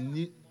those in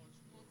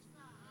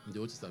the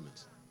Old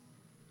Testament?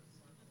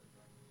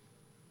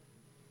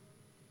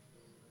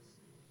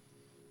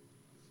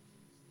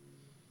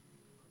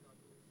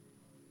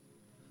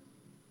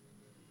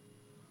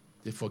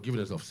 The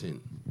forgiveness of sin.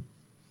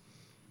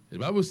 The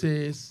Bible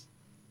says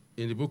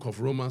in the book of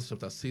Romans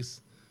chapter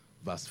 6,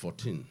 verse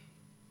 14,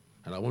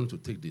 and I want to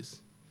take this.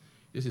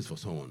 This is for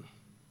someone.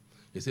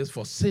 It says,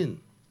 for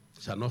sin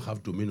shall not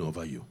have dominion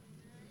over you.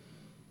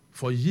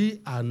 For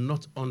ye are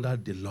not under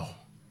the law,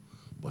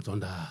 but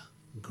under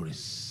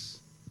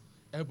grace.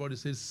 Everybody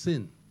says,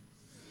 sin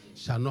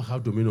shall not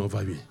have dominion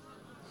over me.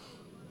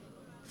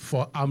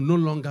 For I'm no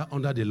longer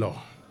under the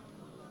law,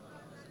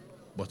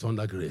 but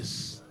under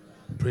grace.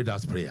 Pray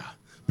that prayer.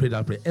 Pray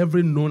that prayer.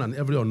 Every known and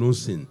every unknown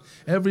sin,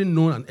 every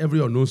known and every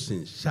unknown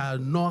sin shall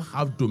not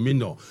have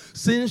dominion.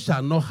 Sin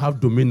shall not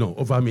have dominion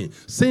over me.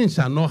 Sin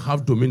shall not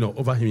have dominion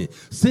over me.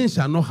 Sin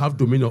shall not have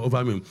dominion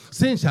over me.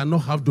 Sin shall not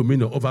have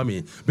dominion over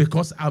me,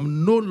 because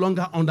I'm no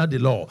longer under the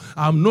law.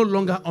 I'm no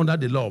longer under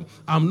the law.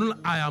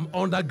 I am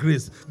under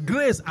grace.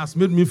 Grace has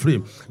made me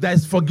free. There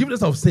is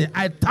forgiveness of sin.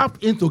 I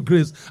tap into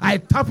grace. I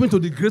tap into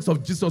the grace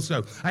of Jesus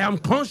Christ. I am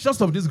conscious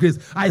of this grace.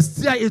 I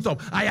stir it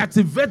up. I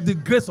activate the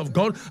grace of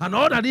God and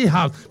all that He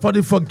has for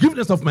the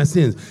forgiveness of my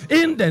sins.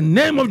 In the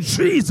name of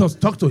Jesus,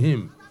 talk to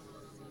Him.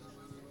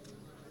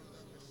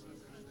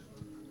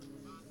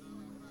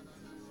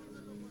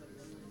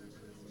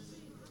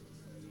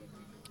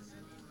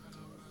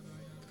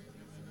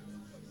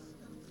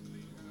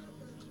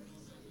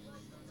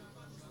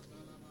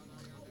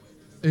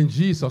 In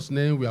Jesus'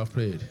 name we have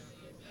prayed.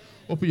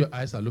 Open your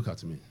eyes and look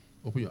at me.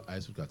 Open your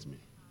eyes, look at me.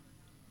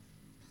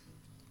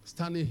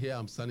 Standing here,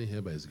 I'm standing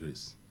here by His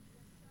grace.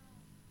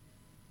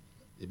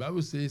 The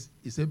Bible says,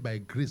 it said, by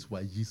grace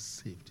were ye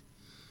saved.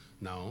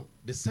 Now,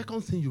 the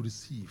second thing you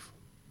receive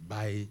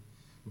by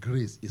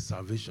grace is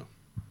salvation.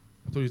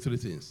 I told you three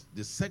things.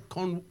 The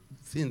second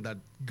thing that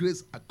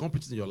grace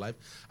accomplishes in your life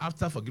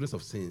after forgiveness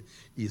of sin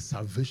is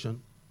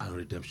salvation and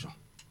redemption.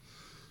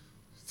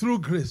 Through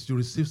grace, you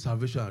receive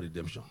salvation and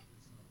redemption.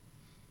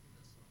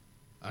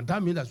 And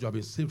that means that you have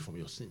been saved from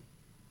your sin.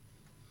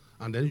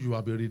 And then you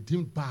have been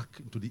redeemed back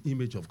into the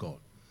image of God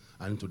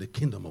and into the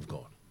kingdom of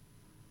God.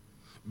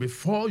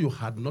 Before you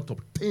had not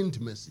obtained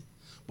mercy,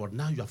 but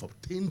now you have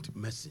obtained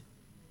mercy.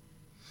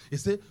 He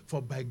said, for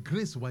by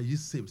grace were ye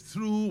saved.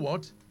 Through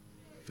what?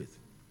 Faith.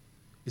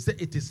 He said,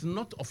 it is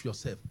not of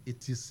yourself,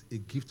 it is a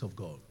gift of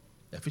God.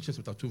 Ephesians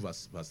chapter 2,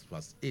 verse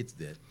 8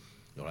 there.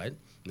 All right?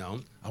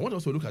 Now, I want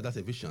us to look at that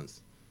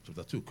Ephesians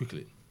chapter 2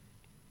 quickly.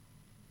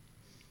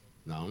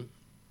 Now,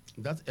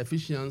 that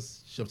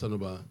Ephesians chapter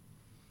number,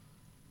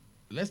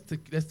 let's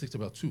take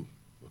chapter 2,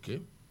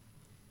 okay?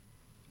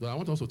 But I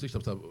want to also take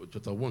chapter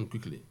 1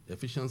 quickly.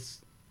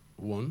 Ephesians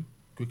 1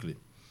 quickly.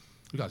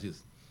 Look at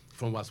this.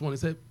 From verse 1, it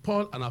said,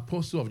 Paul, an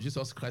apostle of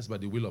Jesus Christ by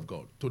the will of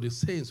God, to the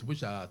saints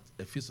which are at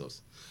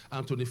Ephesus,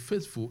 and to the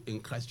faithful in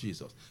Christ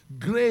Jesus.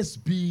 Grace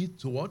be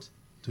to what?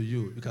 To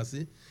you. You can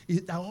see,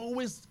 I'm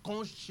always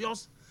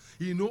conscious,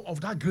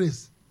 of that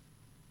grace.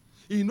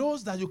 He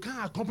knows that you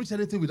can't accomplish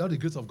anything without the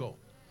grace of God.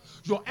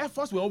 Your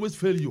efforts will always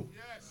fail you.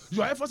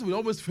 Your efforts will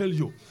always fail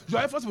you.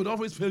 Your efforts will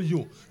always fail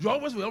you. Your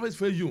efforts will always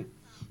fail you.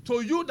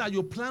 To you that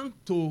you plan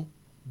to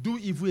do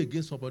evil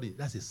against somebody,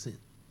 that's a sin.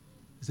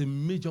 It's a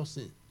major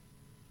sin.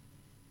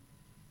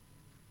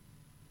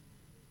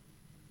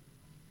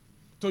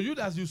 To you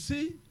that you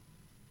see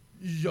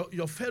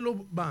your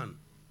fellow man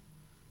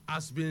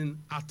has been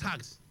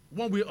attacked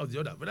one way or the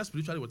other, whether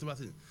spiritually, whatever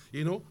thing,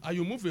 and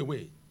you move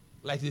away,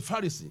 like the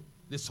Pharisee.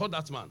 They saw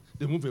that man.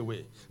 They move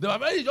away. They were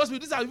very just.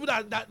 These are people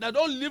that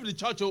don't leave the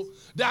church.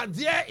 They are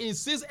there in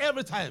sins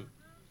every time.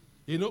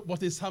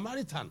 But a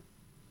Samaritan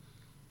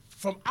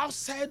from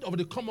outside of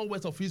the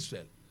Commonwealth of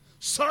Israel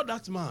saw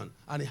that man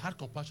and he had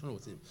compassion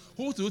with him.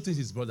 Who do you think is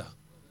his brother?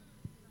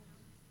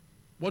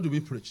 What do we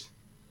preach?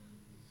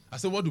 I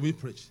said, what do we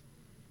preach?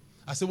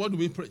 I said, what do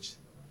we preach?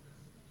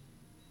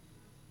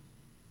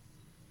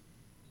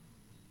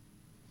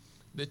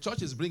 The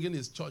church is bringing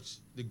his church,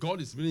 the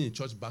God is bringing his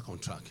church back on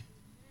track.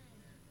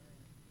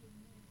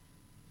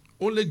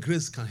 Only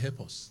grace can help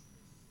us.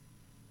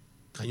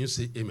 Can you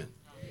say amen?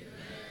 Amen.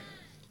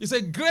 He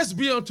said, grace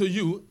be unto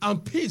you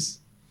and peace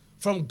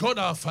from God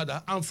our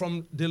Father and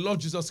from the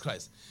Lord Jesus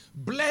Christ.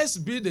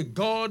 Blessed be the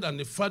God and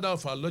the Father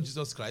of our Lord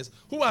Jesus Christ,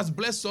 who has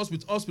blessed us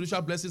with all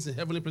spiritual blessings in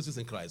heavenly places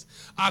in Christ,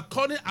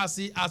 according as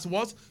he has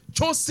what?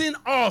 Chosen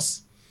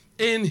us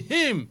in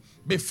him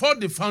before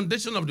the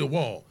foundation of the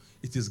world.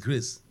 It is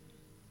grace.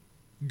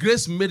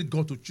 Grace made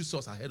God to choose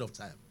us ahead of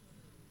time.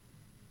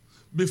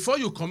 Before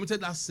you committed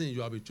that sin,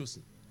 you have been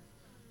chosen.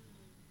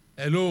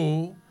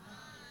 Hello?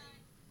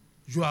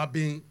 You have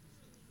been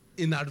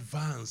in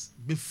advance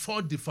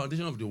before the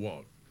foundation of the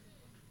world.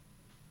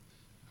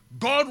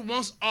 God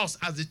wants us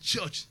as a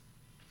church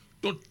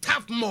to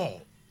tap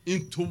more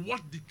into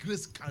what the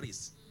grace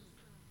carries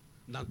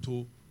than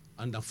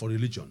for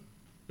religion.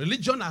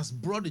 Religion has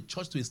brought the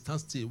church to a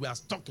standstill. We are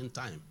stuck in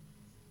time.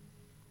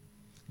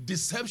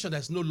 Deception,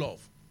 there's no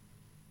love.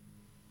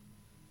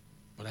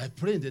 But I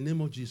pray in the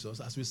name of Jesus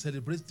as we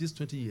celebrate these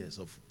 20 years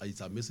of its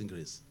amazing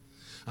grace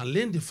and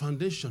laying the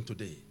foundation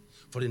today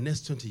for the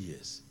next 20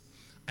 years.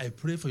 I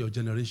pray for your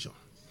generation.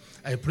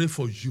 I pray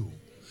for you.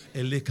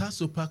 That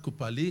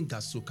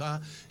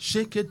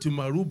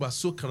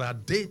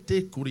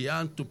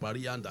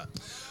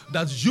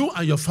you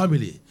and your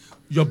family,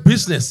 your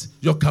business,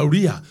 your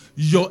career,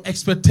 your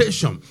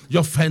expectation,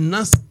 your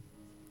finance,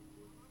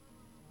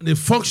 the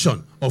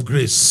function of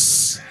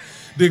grace.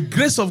 The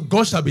grace of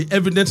God shall be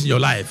evident in your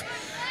life.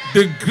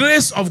 The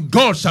grace of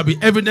God shall be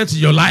evident in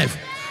your life.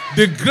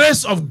 The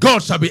grace of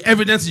God shall be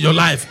evident in your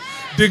life.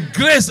 The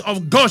grace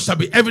of God shall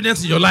be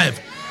evident in your life.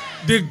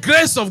 The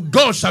grace of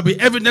God shall be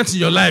evident in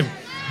your life.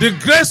 The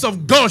grace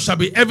of God shall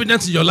be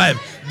evident in your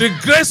life. The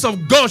grace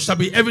of God shall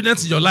be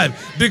evident in your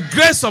life. The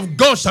grace of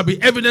God shall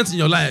be evident in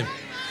your life.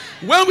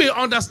 When we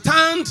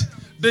understand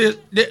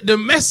the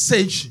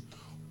message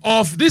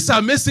of this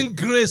amazing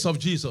grace of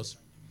Jesus,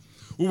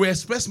 we will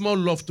express more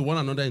love to one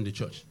another in the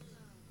church.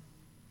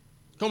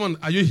 Come on,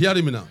 are you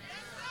hearing me now?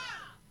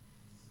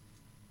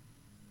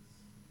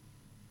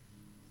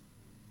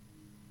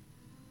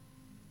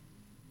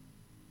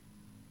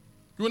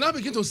 You will now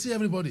begin to see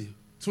everybody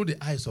through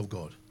the eyes of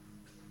God.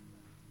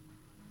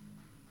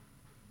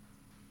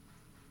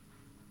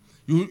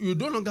 You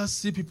no longer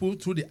see people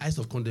through the eyes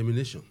of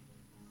condemnation.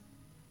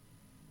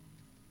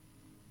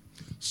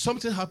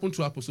 Something happened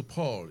to Apostle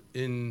Paul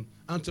in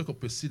Antioch of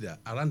Pisidia,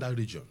 around that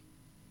region.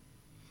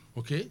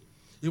 Okay?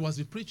 He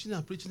was preaching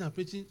and preaching and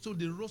preaching, so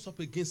they rose up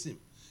against him.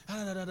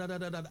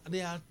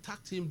 They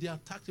attacked him.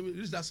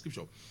 Read that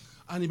scripture.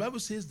 And the Bible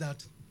says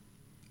that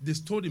they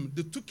stole him.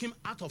 They took him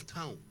out of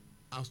town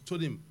and stole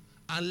him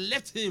and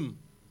left him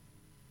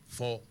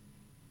for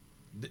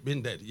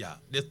being dead. Yeah,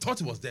 they thought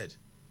he was dead.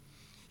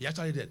 He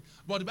actually dead.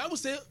 But the Bible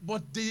says,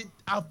 but the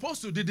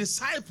apostles, the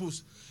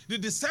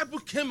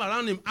disciples came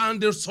around him and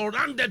they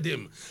surrounded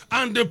him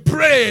and they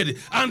prayed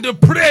and they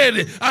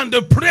prayed and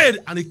they prayed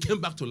and he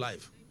came back to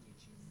life.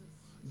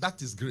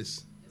 That is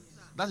grace.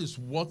 That is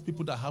what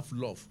people that have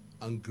love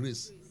and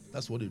grace,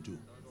 that's what they do.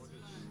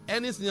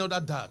 Anything other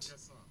than that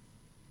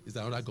is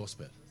another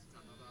gospel.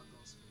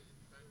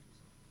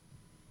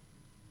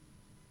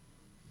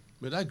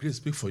 May that grace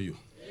speak for you.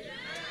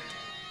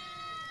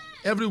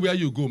 Everywhere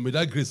you go, may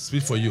that grace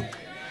speak for you.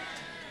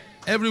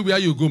 Everywhere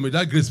you go, may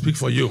that grace speak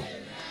for you.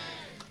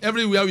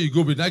 Everywhere you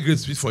go, may that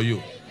grace speak for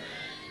you.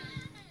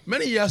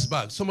 Many years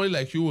back, somebody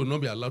like you will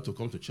not be allowed to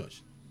come to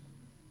church.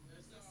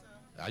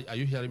 Are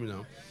you hearing me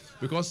now?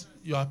 Because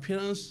your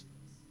appearance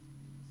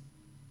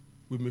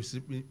will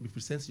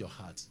represent your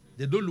heart.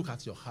 They don't look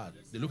at your heart.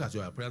 They look at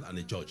your appearance and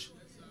they judge.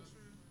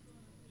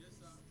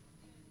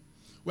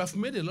 We have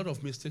made a lot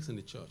of mistakes in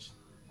the church.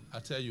 I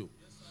tell you.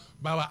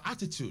 By our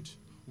attitude,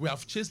 we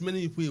have chased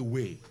many people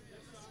away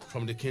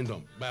from the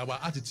kingdom. By our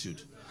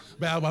attitude,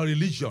 by our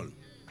religion,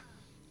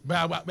 by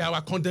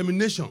our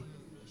condemnation.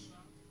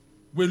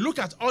 We look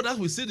at others,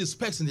 we see the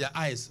specks in their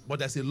eyes, but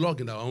there's a log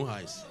in our own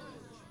eyes.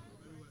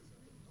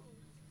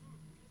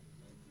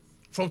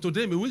 From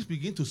today, may we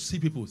begin to see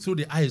people through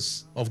the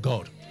eyes of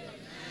God.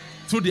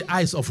 through the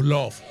eyes of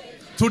love,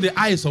 through the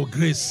eyes of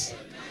grace,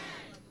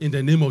 in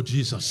the name of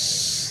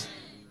Jesus.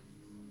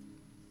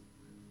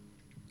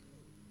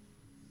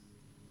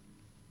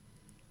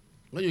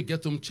 When you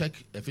get home, check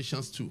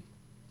Ephesians 2,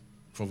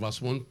 from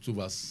verse 1 to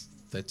verse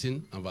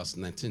 13 and verse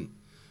 19.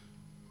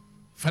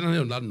 Finally,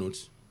 on that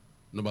note,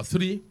 number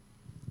 3,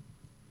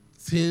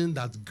 thing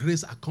that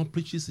grace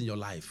accomplishes in your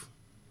life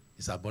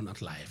is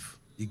abundant life.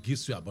 It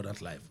gives you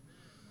abundant life.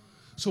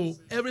 So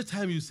every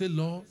time you say,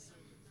 Lord,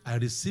 I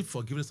receive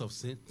forgiveness of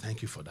sin,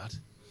 thank you for that.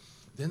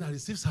 Then I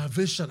receive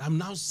salvation. I'm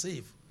now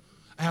saved.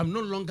 I am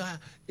no longer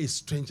a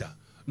stranger,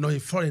 nor a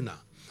foreigner,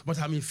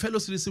 but I'm in fellow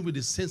citizen with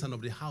the saints and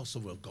of the house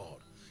of God.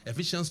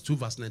 Ephesians 2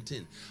 verse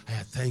 19. I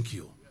thank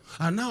you.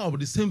 And now I'm on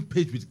the same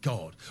page with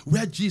God.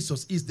 Where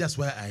Jesus is, that's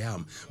where I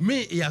am.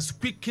 Me, he has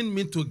quickened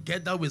me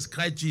together with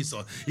Christ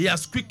Jesus. He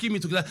has quickened me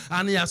together,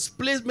 and he has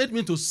made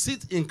me to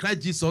sit in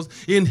Christ Jesus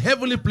in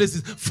heavenly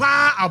places,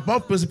 far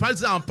above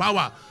principalities and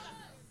power.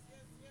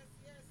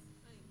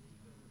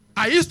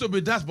 I used to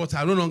be that, but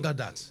I'm no longer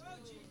that.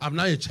 I'm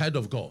now a child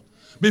of God.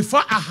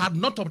 Before I had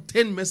not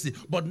obtained mercy,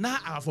 but now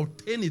I have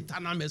obtained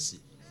eternal mercy.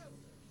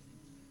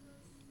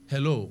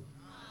 Hello.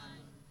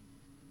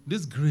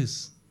 This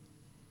grace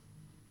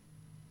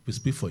will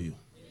speak for you.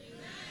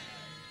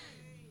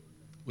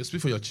 Will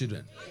speak for your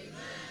children.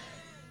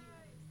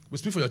 Will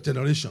speak for your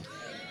generation.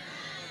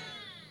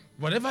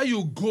 Wherever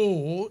you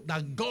go,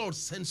 that God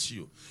sends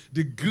you,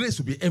 the grace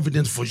will be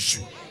evident for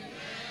you.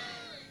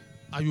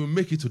 And you will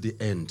make it to the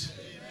end.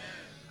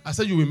 I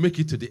said you will make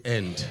it to the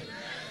end.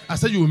 I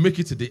said you will make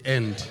it to the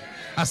end.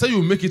 I said you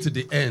will make it to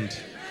the end.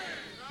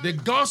 The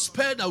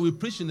gospel that we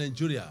preach in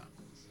Nigeria,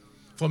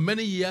 for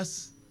many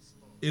years,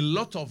 a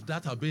lot of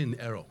that have been in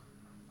error.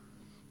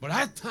 But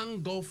I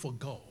thank God for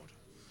God,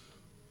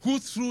 who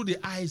through the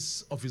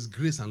eyes of his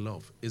grace and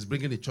love is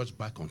bringing the church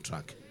back on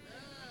track.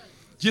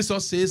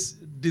 Jesus says,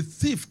 the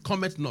thief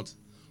cometh not,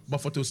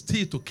 but for to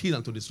steal, to kill,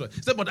 and to destroy.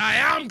 He said, but I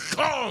am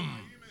come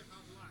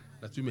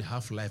that you may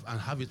have life and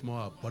have it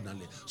more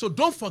abundantly. So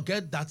don't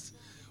forget that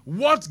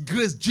what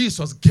grace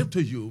Jesus gave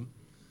to you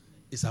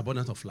is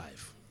abundance of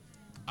life.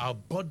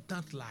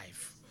 Abundant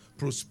life,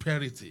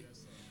 prosperity,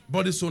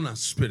 body, soul, and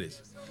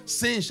spirit.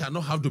 Sin shall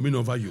not have dominion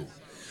over you,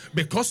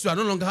 because you are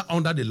no longer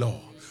under the law,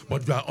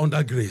 but you are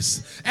under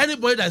grace.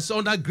 Anybody that is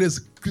under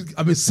grace,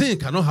 sin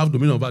cannot have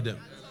dominion over them.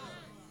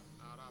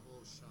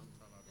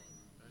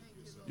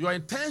 Your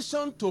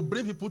intention to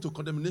bring people to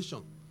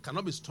condemnation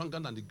cannot be stronger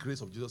than the grace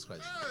of Jesus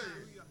Christ.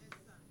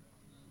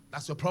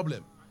 That's your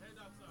problem.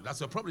 That's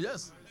your problem,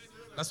 yes.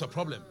 That's your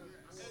problem.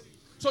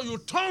 So you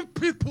turn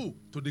people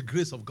to the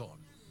grace of God.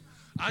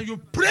 And you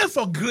pray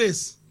for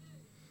grace.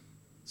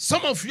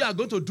 Some of you are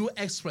going to do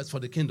exploits for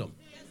the kingdom.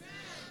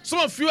 Some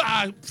of you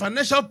are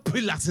financial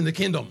pillars in the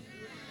kingdom.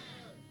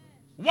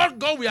 What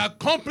God will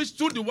accomplish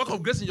through the work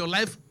of grace in your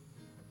life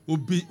will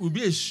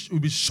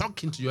be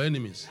shocking to your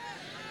enemies.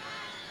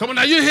 Come on,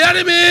 are you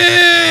hearing me?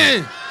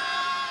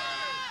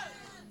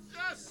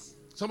 Yes.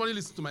 Somebody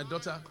listened to my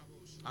daughter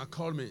and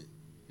called me.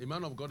 A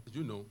man of God, did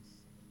you know?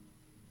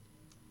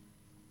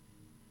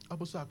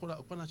 Apostle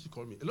Akpona, she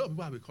called me. A lot of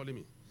people have been calling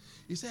me.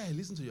 He said, I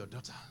listened to your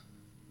daughter,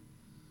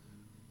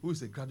 who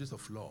is a graduate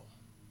of law.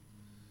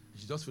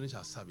 She just finished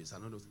her service.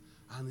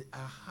 And I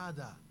heard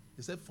her.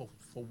 He said, for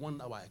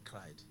 1 hour I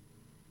cried.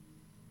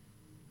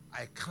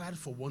 I cried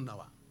for 1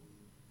 hour.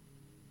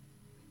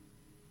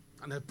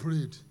 And I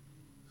prayed.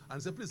 And he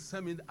said, please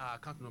send me our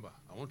account number.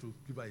 I want to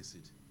give her a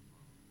seat.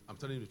 I'm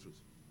telling you the truth.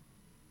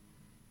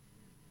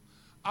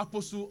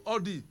 Apostle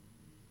Odi,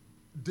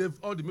 Dave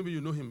Odi, maybe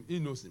you know him. He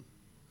knows him.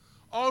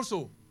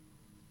 Also,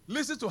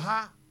 listen to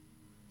her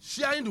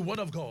sharing the word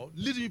of God,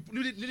 leading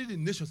the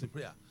nations in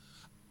prayer.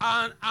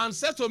 And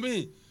said to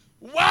me,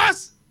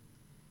 what?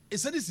 He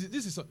said, this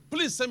is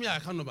please send me your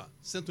account number.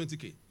 Send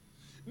 20K.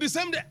 The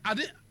same day, I'm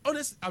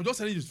just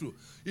telling you the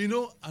truth. You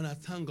know, and I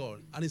thank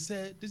God. And he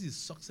said, this is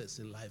success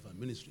in life and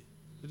ministry.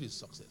 This is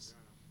success.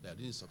 Yeah,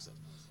 this is success.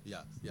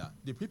 Yeah.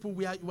 The people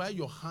where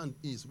your hand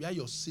is, where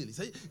your seal.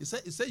 He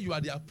said you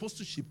are the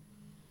apostleship.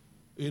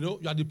 You know,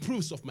 you are the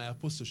proofs of my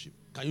apostleship.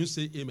 Can you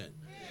say amen?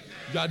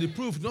 You are the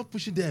proof, not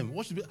pushing them.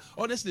 What should be,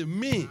 honestly,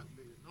 me.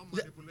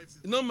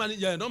 Not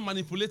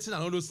manipulating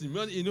and all those things.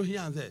 You know,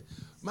 here and there.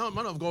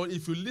 Man of God,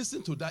 if you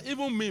listen to that,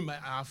 even me,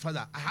 our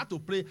father, I had to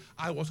pray.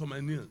 I was on my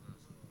knee.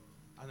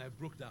 And I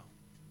broke down.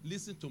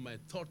 Listen to my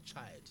third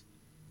child,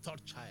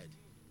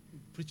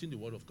 preaching the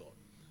word of God,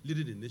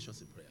 leading the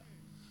nations in prayer.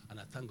 And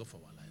I thank God for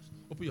our lives.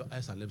 Open your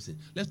eyes and let me see.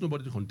 Let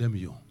nobody condemn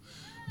you.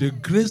 The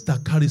grace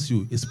that carries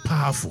you is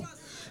powerful.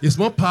 It's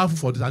more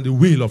powerful than the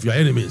will of your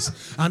enemies.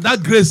 And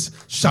that grace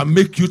shall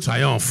make you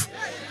triumph.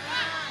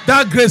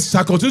 That grace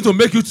shall continue to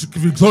make you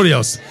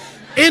victorious.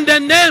 In the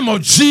name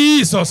of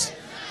Jesus.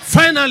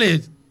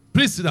 Finally,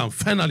 please sit down.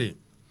 Finally,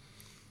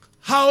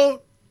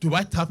 how do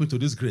I tap into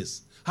this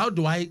grace? How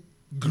do I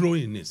grow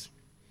in it?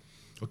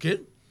 Okay?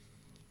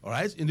 All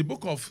right? In the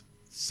book of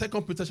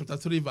 2 Peter chapter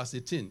 3, verse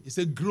 18, it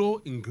said,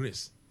 grow in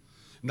grace.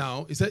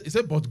 Now, it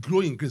said, but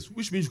grow in grace,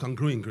 which means you can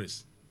grow in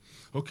grace.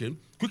 Okay?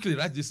 Quickly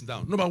write this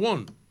down. Number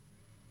one,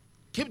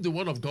 Keep the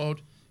word of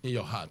God in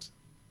your heart.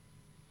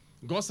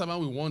 God's servant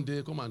will one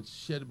day come and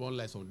shed more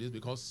light on this,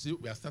 because see,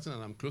 we are starting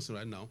and I'm closing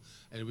right now,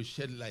 and we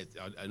shed light.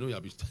 I know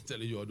I'll be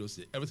telling you all those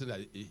things. Everything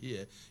that he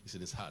hear is in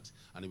his heart,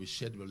 and it will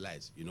shed more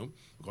light,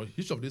 because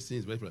each of these things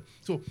is very important.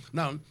 So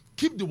now,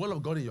 keep the word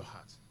of God in your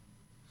heart.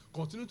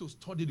 Continue to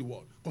study the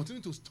word.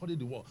 Continue to study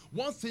the word.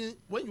 One thing,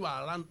 when you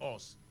are around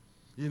us,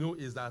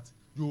 is that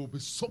you will be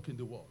soaked in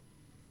the word.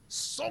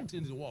 Soaked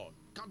in the word.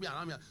 Can't be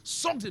around me.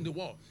 Soaked in the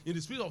word, in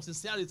the spirit of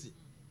sincerity.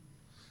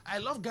 I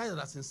love guys that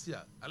are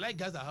sincere. I like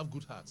guys that have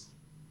good hearts.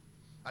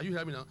 Are you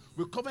hearing me now?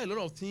 We cover a lot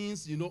of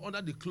things,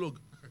 under the cloak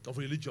of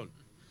religion.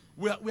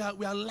 We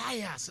are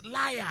liars.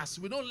 Liars.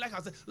 We don't like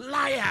ourselves.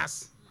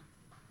 Liars.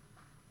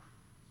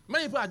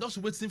 Many people are just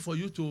waiting for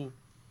you to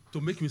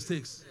make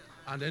mistakes,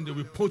 and then they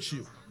will poach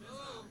you.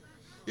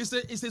 It's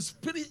a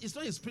spirit. It's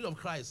not a spirit of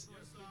Christ.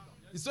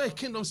 It's not a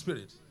kingdom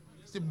spirit.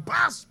 It's a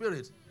bad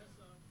spirit.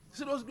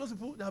 See those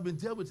people that have been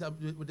there with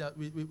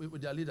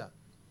their leader.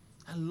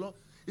 I love.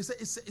 He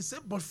said,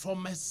 but for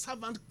my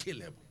servant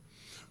Caleb,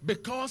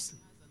 because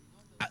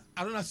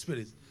I don't have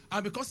spirit,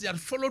 and because he had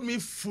followed me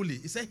fully,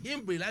 he said,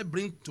 him will I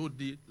bring to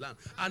the land,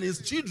 and his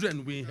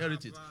children will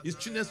inherit it. His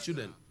children's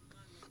children,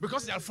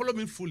 because he had followed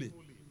me fully.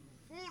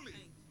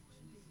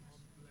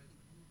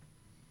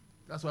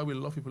 That's why we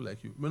love people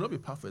like you. You may not be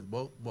perfect,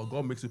 but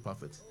God makes you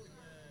perfect.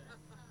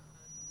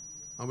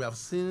 And we have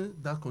seen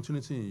that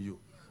continuity in you.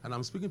 And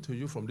I'm speaking to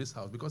you from this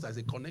house because there's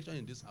a connection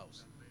in this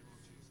house.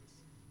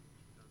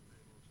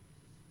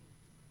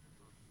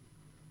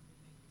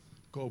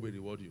 God will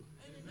reward you.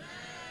 Amen.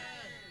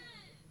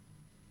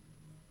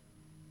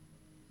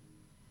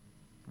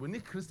 We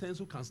need Christians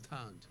who can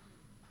stand.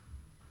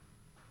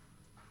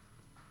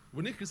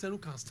 We need Christians who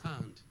can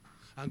stand.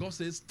 And God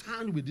says,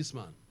 stand with this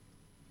man.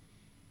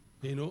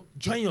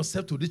 Join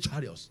yourself to the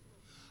chariots.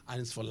 And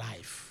it's for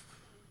life.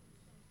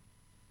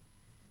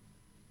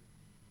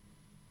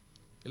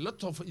 A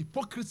lot of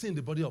hypocrisy in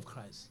the body of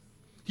Christ.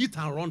 Hit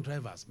and run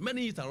drivers.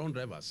 Many hit and run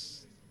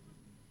drivers.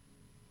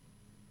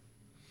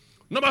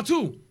 Number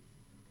 2.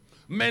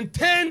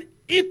 Maintain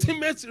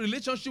intimate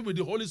relationship with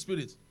the Holy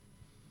Spirit.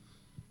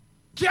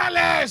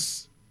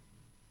 Careless.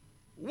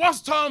 What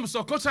storms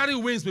or contrary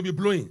winds may be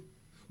blowing,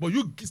 but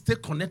you stay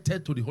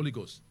connected to the Holy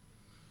Ghost.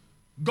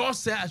 God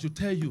said, I should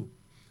tell you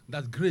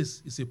that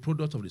grace is a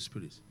product of the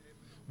Spirit.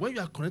 When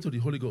you are connected to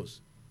the Holy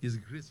Ghost, His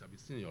grace shall be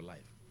seen in your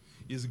life.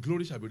 His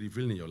glory shall be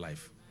revealed in your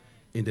life.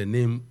 In the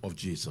name of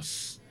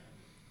Jesus.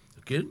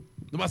 Okay?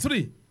 Number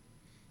 3.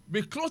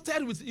 Be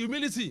clothed with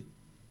humility.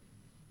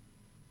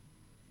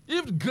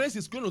 If grace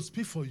is going to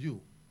speak for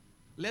you,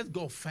 let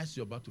God fight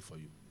your battle for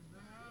you.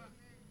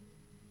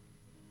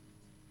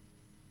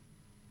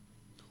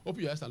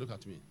 Open your eyes and look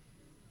at me.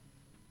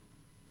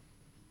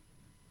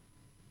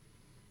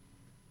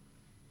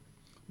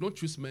 Don't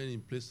choose men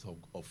in place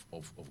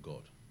of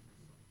God.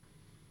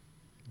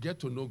 Get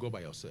to know God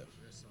by yourself.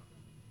 Yes, sir.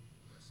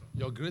 Yes, sir.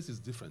 Your grace is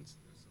different.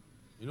 Yes,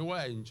 you know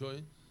what I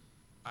enjoy?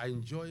 I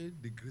enjoy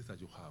the grace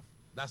that you have.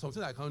 That's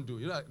something I can't do.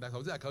 That's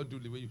something I can't do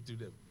the way you do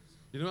them.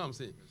 You know what I'm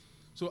saying?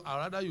 So I'd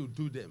rather you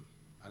do them,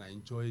 and I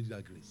enjoy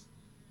that grace.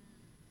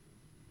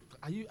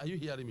 Are you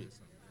hearing me? Yes,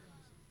 sir.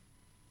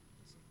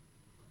 Yes, sir.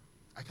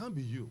 I can't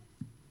be you.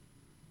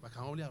 I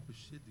can only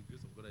appreciate the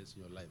grace of God that is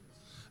in your life.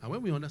 And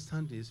when we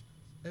understand this,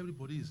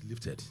 everybody is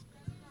lifted.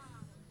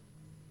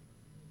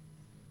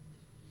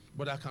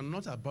 But I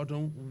cannot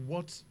abandon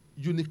what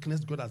uniqueness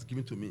God has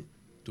given to me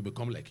to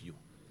become like you.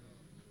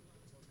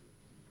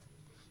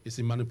 It's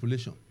a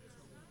manipulation.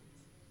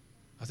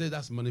 I say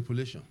that's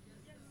manipulation.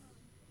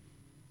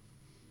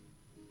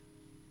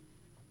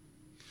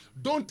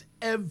 Don't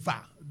ever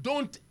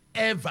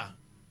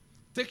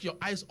take your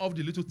eyes off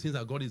the little things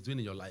that God is doing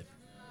in your life.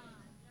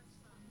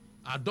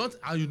 And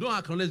you don't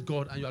acknowledge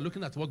God, and you are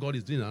looking at what God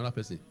is doing in another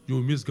person. You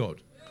will miss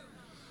God.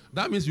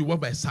 That means you walk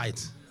by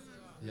sight.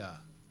 Yeah.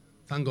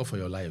 Thank God for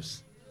your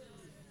lives.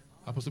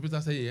 Apostle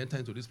Peter said he entered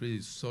into this place,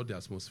 he saw the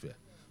atmosphere.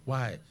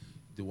 Why?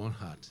 The one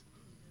heart.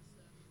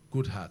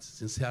 Good heart,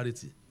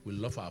 sincerity. We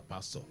love our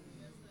pastor.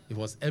 It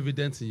was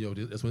evident in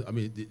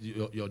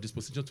your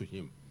disposition to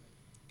him.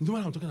 You know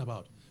what I'm talking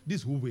about?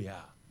 This is who we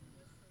are.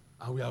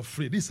 And we are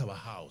free. This is our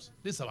house.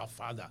 This is our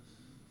father.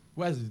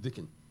 Where is the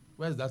deacon?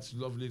 Where is that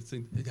lovely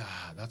thing?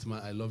 Ah, that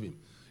man, I love him.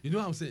 You know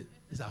what I'm saying?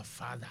 He's our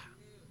father.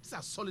 These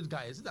are solid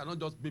guys. These are not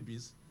just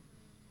babies,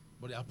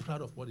 but they are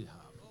proud of what they have.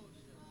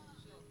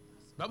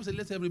 The Bible says,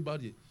 let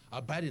everybody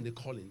abide in the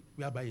calling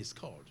whereby he's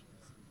called.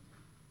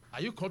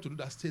 Are you called to do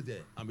that? Stay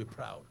there and be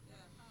proud.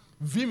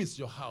 Vim is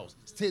your house.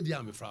 Stay there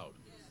and be proud.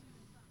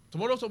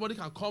 Tomorrow somebody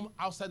can come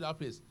outside that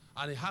place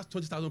and it has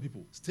 20,000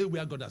 people. Stay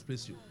where God has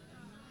placed you.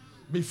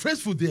 Be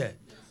faithful there.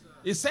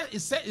 He said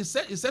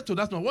to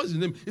that man, what is his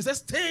name? He said,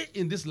 stay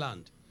in this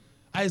land.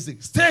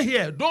 Isaac, stay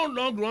here. Don't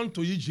long run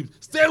to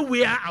Egypt. Stay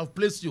where I've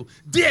placed you.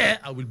 There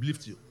I will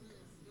lift you.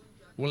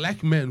 We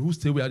like men who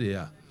stay where they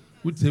are.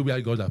 Who stay where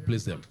God has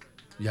placed them.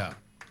 Yeah.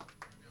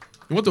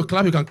 You want to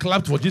clap, you can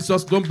clap for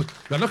Jesus. You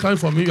are not coming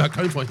for me, you are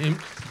coming for him.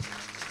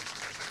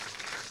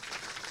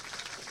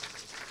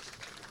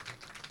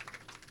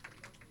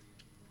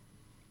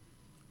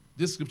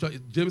 This scripture is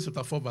James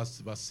chapter 4,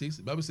 verse 6.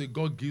 The Bible says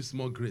God gives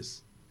more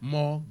grace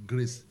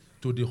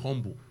to the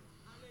humble.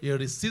 He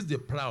resists the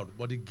proud,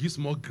 but he gives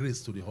more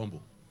grace to the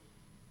humble.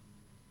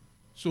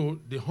 So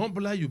the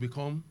humbler you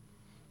become,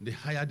 the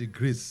higher the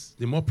grace,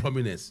 the more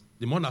prominence,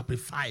 the more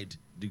amplified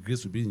the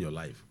grace will be in your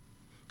life.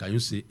 Can you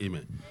say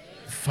amen?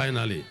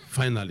 Finally.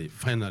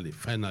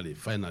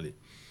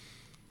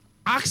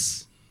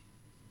 Ask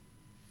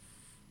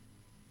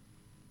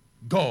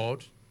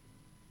God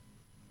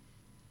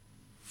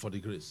for the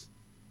grace.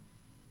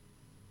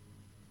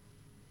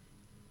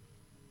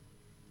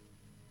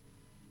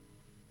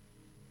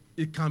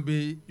 It can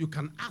be, you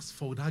can ask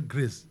for that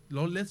grace.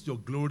 Lord, let your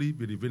glory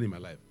be revealed in my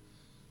life.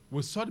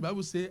 We saw the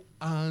Bible say,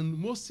 and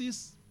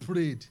Moses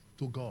prayed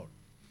to God.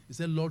 He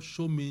said, Lord,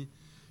 show me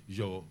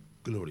your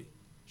glory.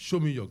 Show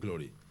me your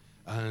glory.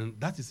 And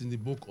that is in the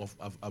book of,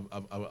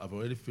 I've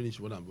already finished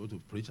what I'm going to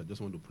preach. I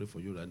just want to pray for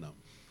you right now.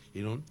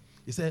 You know,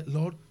 he said,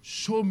 Lord,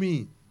 show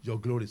me your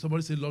glory.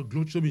 Somebody say, Lord,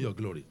 show me your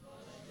glory.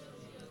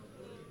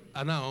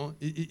 And now,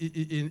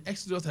 in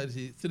Exodus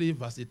 33,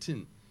 verse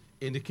 18,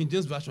 in the King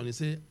James Version, he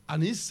said,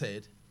 and he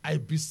said, I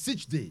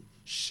beseech thee,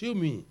 show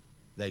me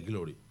thy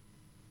glory.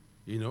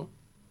 You know?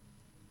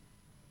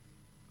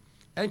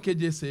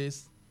 NKJ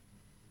says,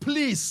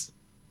 please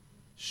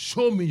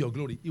show me your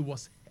glory. It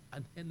was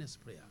an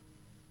earnest prayer.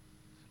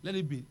 Let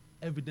it be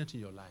evident in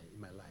your life, in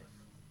my life.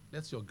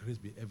 Let your grace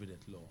be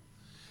evident, Lord.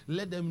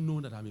 Let them know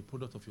that I'm a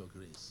product of your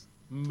grace.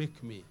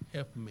 Make me,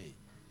 help me,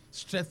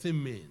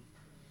 strengthen me.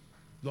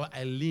 Lord,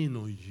 I lean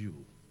on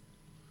you.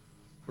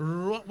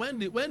 When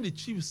the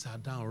chiefs are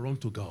down, run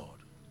to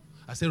God.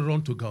 I say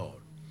run to God.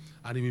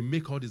 And he will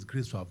make all this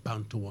grace to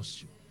abound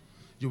towards you.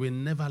 You will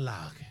never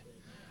lack.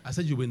 I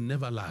said you will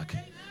never lack.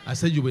 I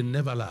said you will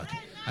never lack.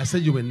 I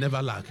said you will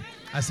never lack.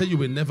 I said you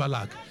will never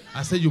lack.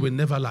 I said you will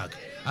never lack.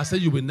 I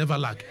said you will never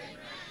lack.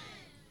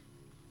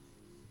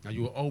 And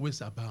you will always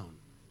abound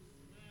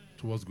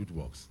towards good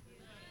works.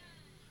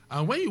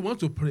 And when you want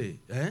to pray,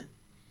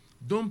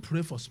 don't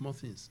pray for small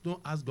things.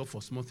 Don't ask God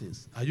for small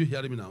things. Are you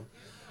hearing me now?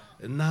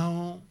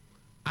 Now,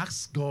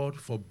 ask God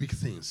for big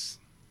things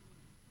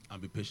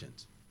and be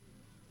patient.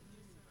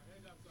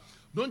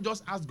 Don't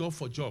just ask God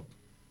for a job.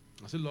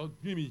 I say, Lord,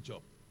 give me a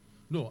job.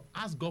 No,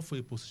 ask God for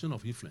a position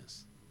of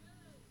influence.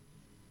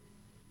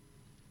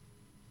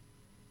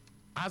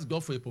 Ask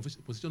God for a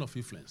position of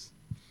influence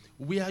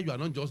where you are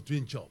not just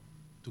doing job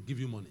to give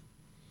you money,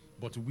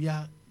 but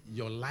where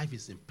your life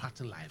is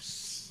impacting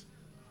lives.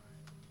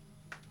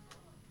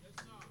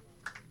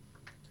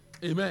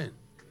 Amen.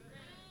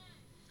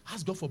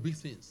 Ask God for big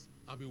things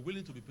and be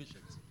willing to be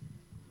patient.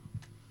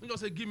 Don't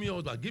just say, give me a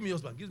husband, give me a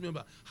husband, give me a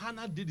husband.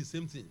 Hannah did the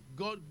same thing.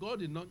 God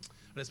did not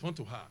respond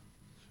to her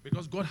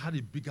because God had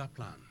a bigger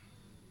plan.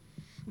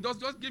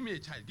 Just give me a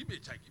child, give me a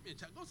child, give me a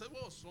child. God said,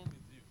 what's wrong with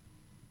you?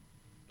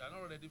 You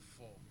are not ready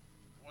for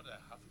what I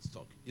have in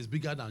stock. It's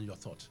bigger than your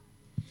thought.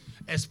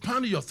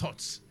 Expand your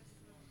thoughts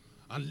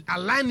and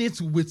align it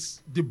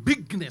with the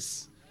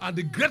bigness and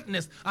the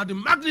greatness and the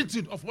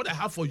magnitude of what I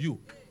have for you.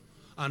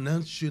 And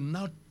then she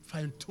now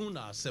fine-tune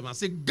ourselves and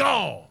say,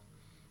 God,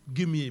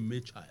 give me a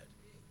male child.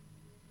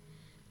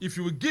 If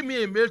you will give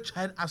me a male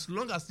child, as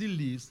long as he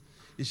lives,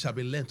 it shall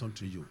be lent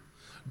unto you.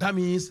 That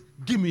means,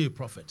 give me a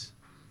prophet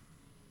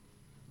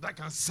that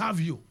can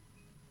serve you,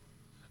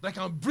 that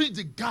can bridge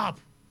the gap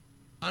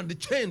and the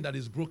chain that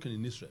is broken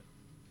in Israel.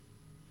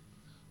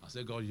 I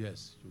said, God,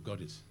 yes, you got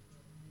it.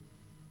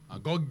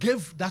 And God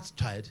gave that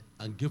child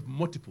and gave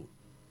multiple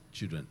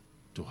children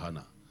to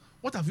Hannah.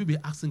 What have you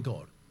been asking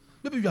God?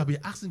 Maybe you have been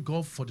asking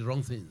God for the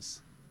wrong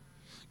things.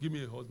 Give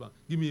me a husband,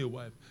 give me a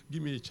wife,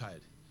 give me a child.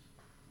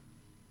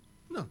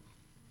 No.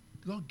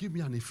 Lord, give me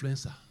an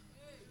influencer.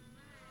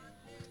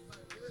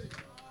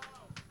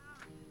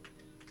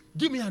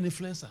 Give me an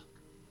influencer.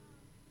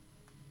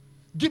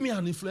 Give me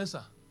an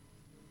influencer.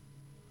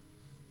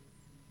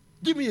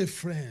 Give me a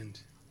friend.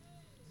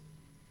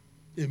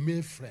 A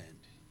male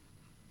friend.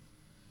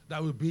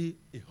 That will be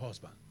a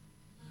husband.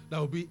 That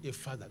will be a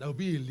father. That will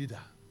be a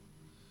leader.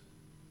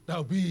 That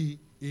will be,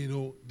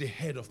 the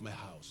head of my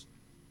house.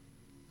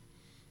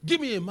 Give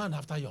me a man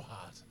after your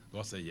heart.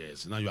 God said,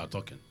 yes. Now you are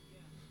talking.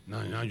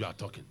 Now you are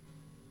talking.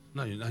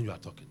 Now you are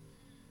talking.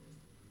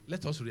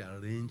 Let us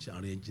rearrange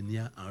and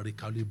re-engineer and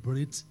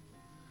recalibrate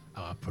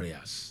our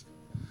prayers.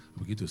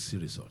 We begin to see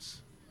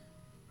results.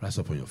 Rise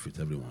up on your feet,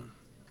 everyone.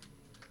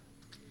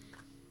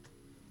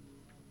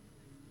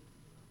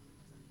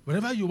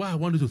 Wherever you are, I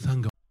want you to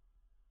thank God.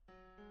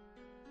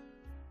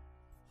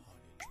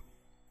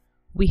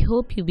 We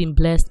hope you've been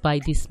blessed by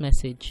this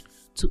message.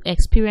 To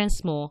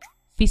experience more,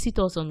 visit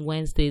us on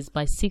Wednesdays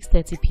by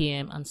 6:30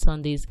 p.m. and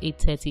Sundays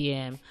 8:30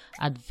 a.m.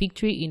 at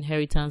Victory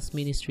Inheritance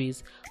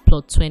Ministries,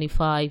 Plot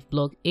 25,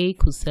 Block A,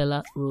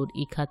 Kusela Road,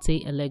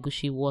 Ikate,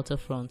 Elegushi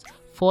Waterfront,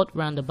 4th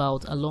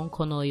Roundabout along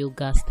Konoyo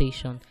Gas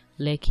Station,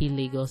 Lekki,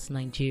 Lagos,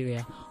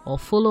 Nigeria. Or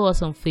follow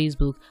us on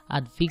Facebook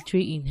at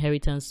Victory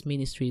Inheritance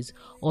Ministries,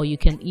 or you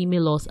can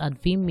email us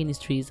at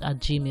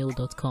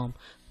vimministries@gmail.com.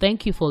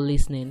 Thank you for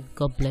listening.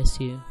 God bless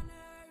you.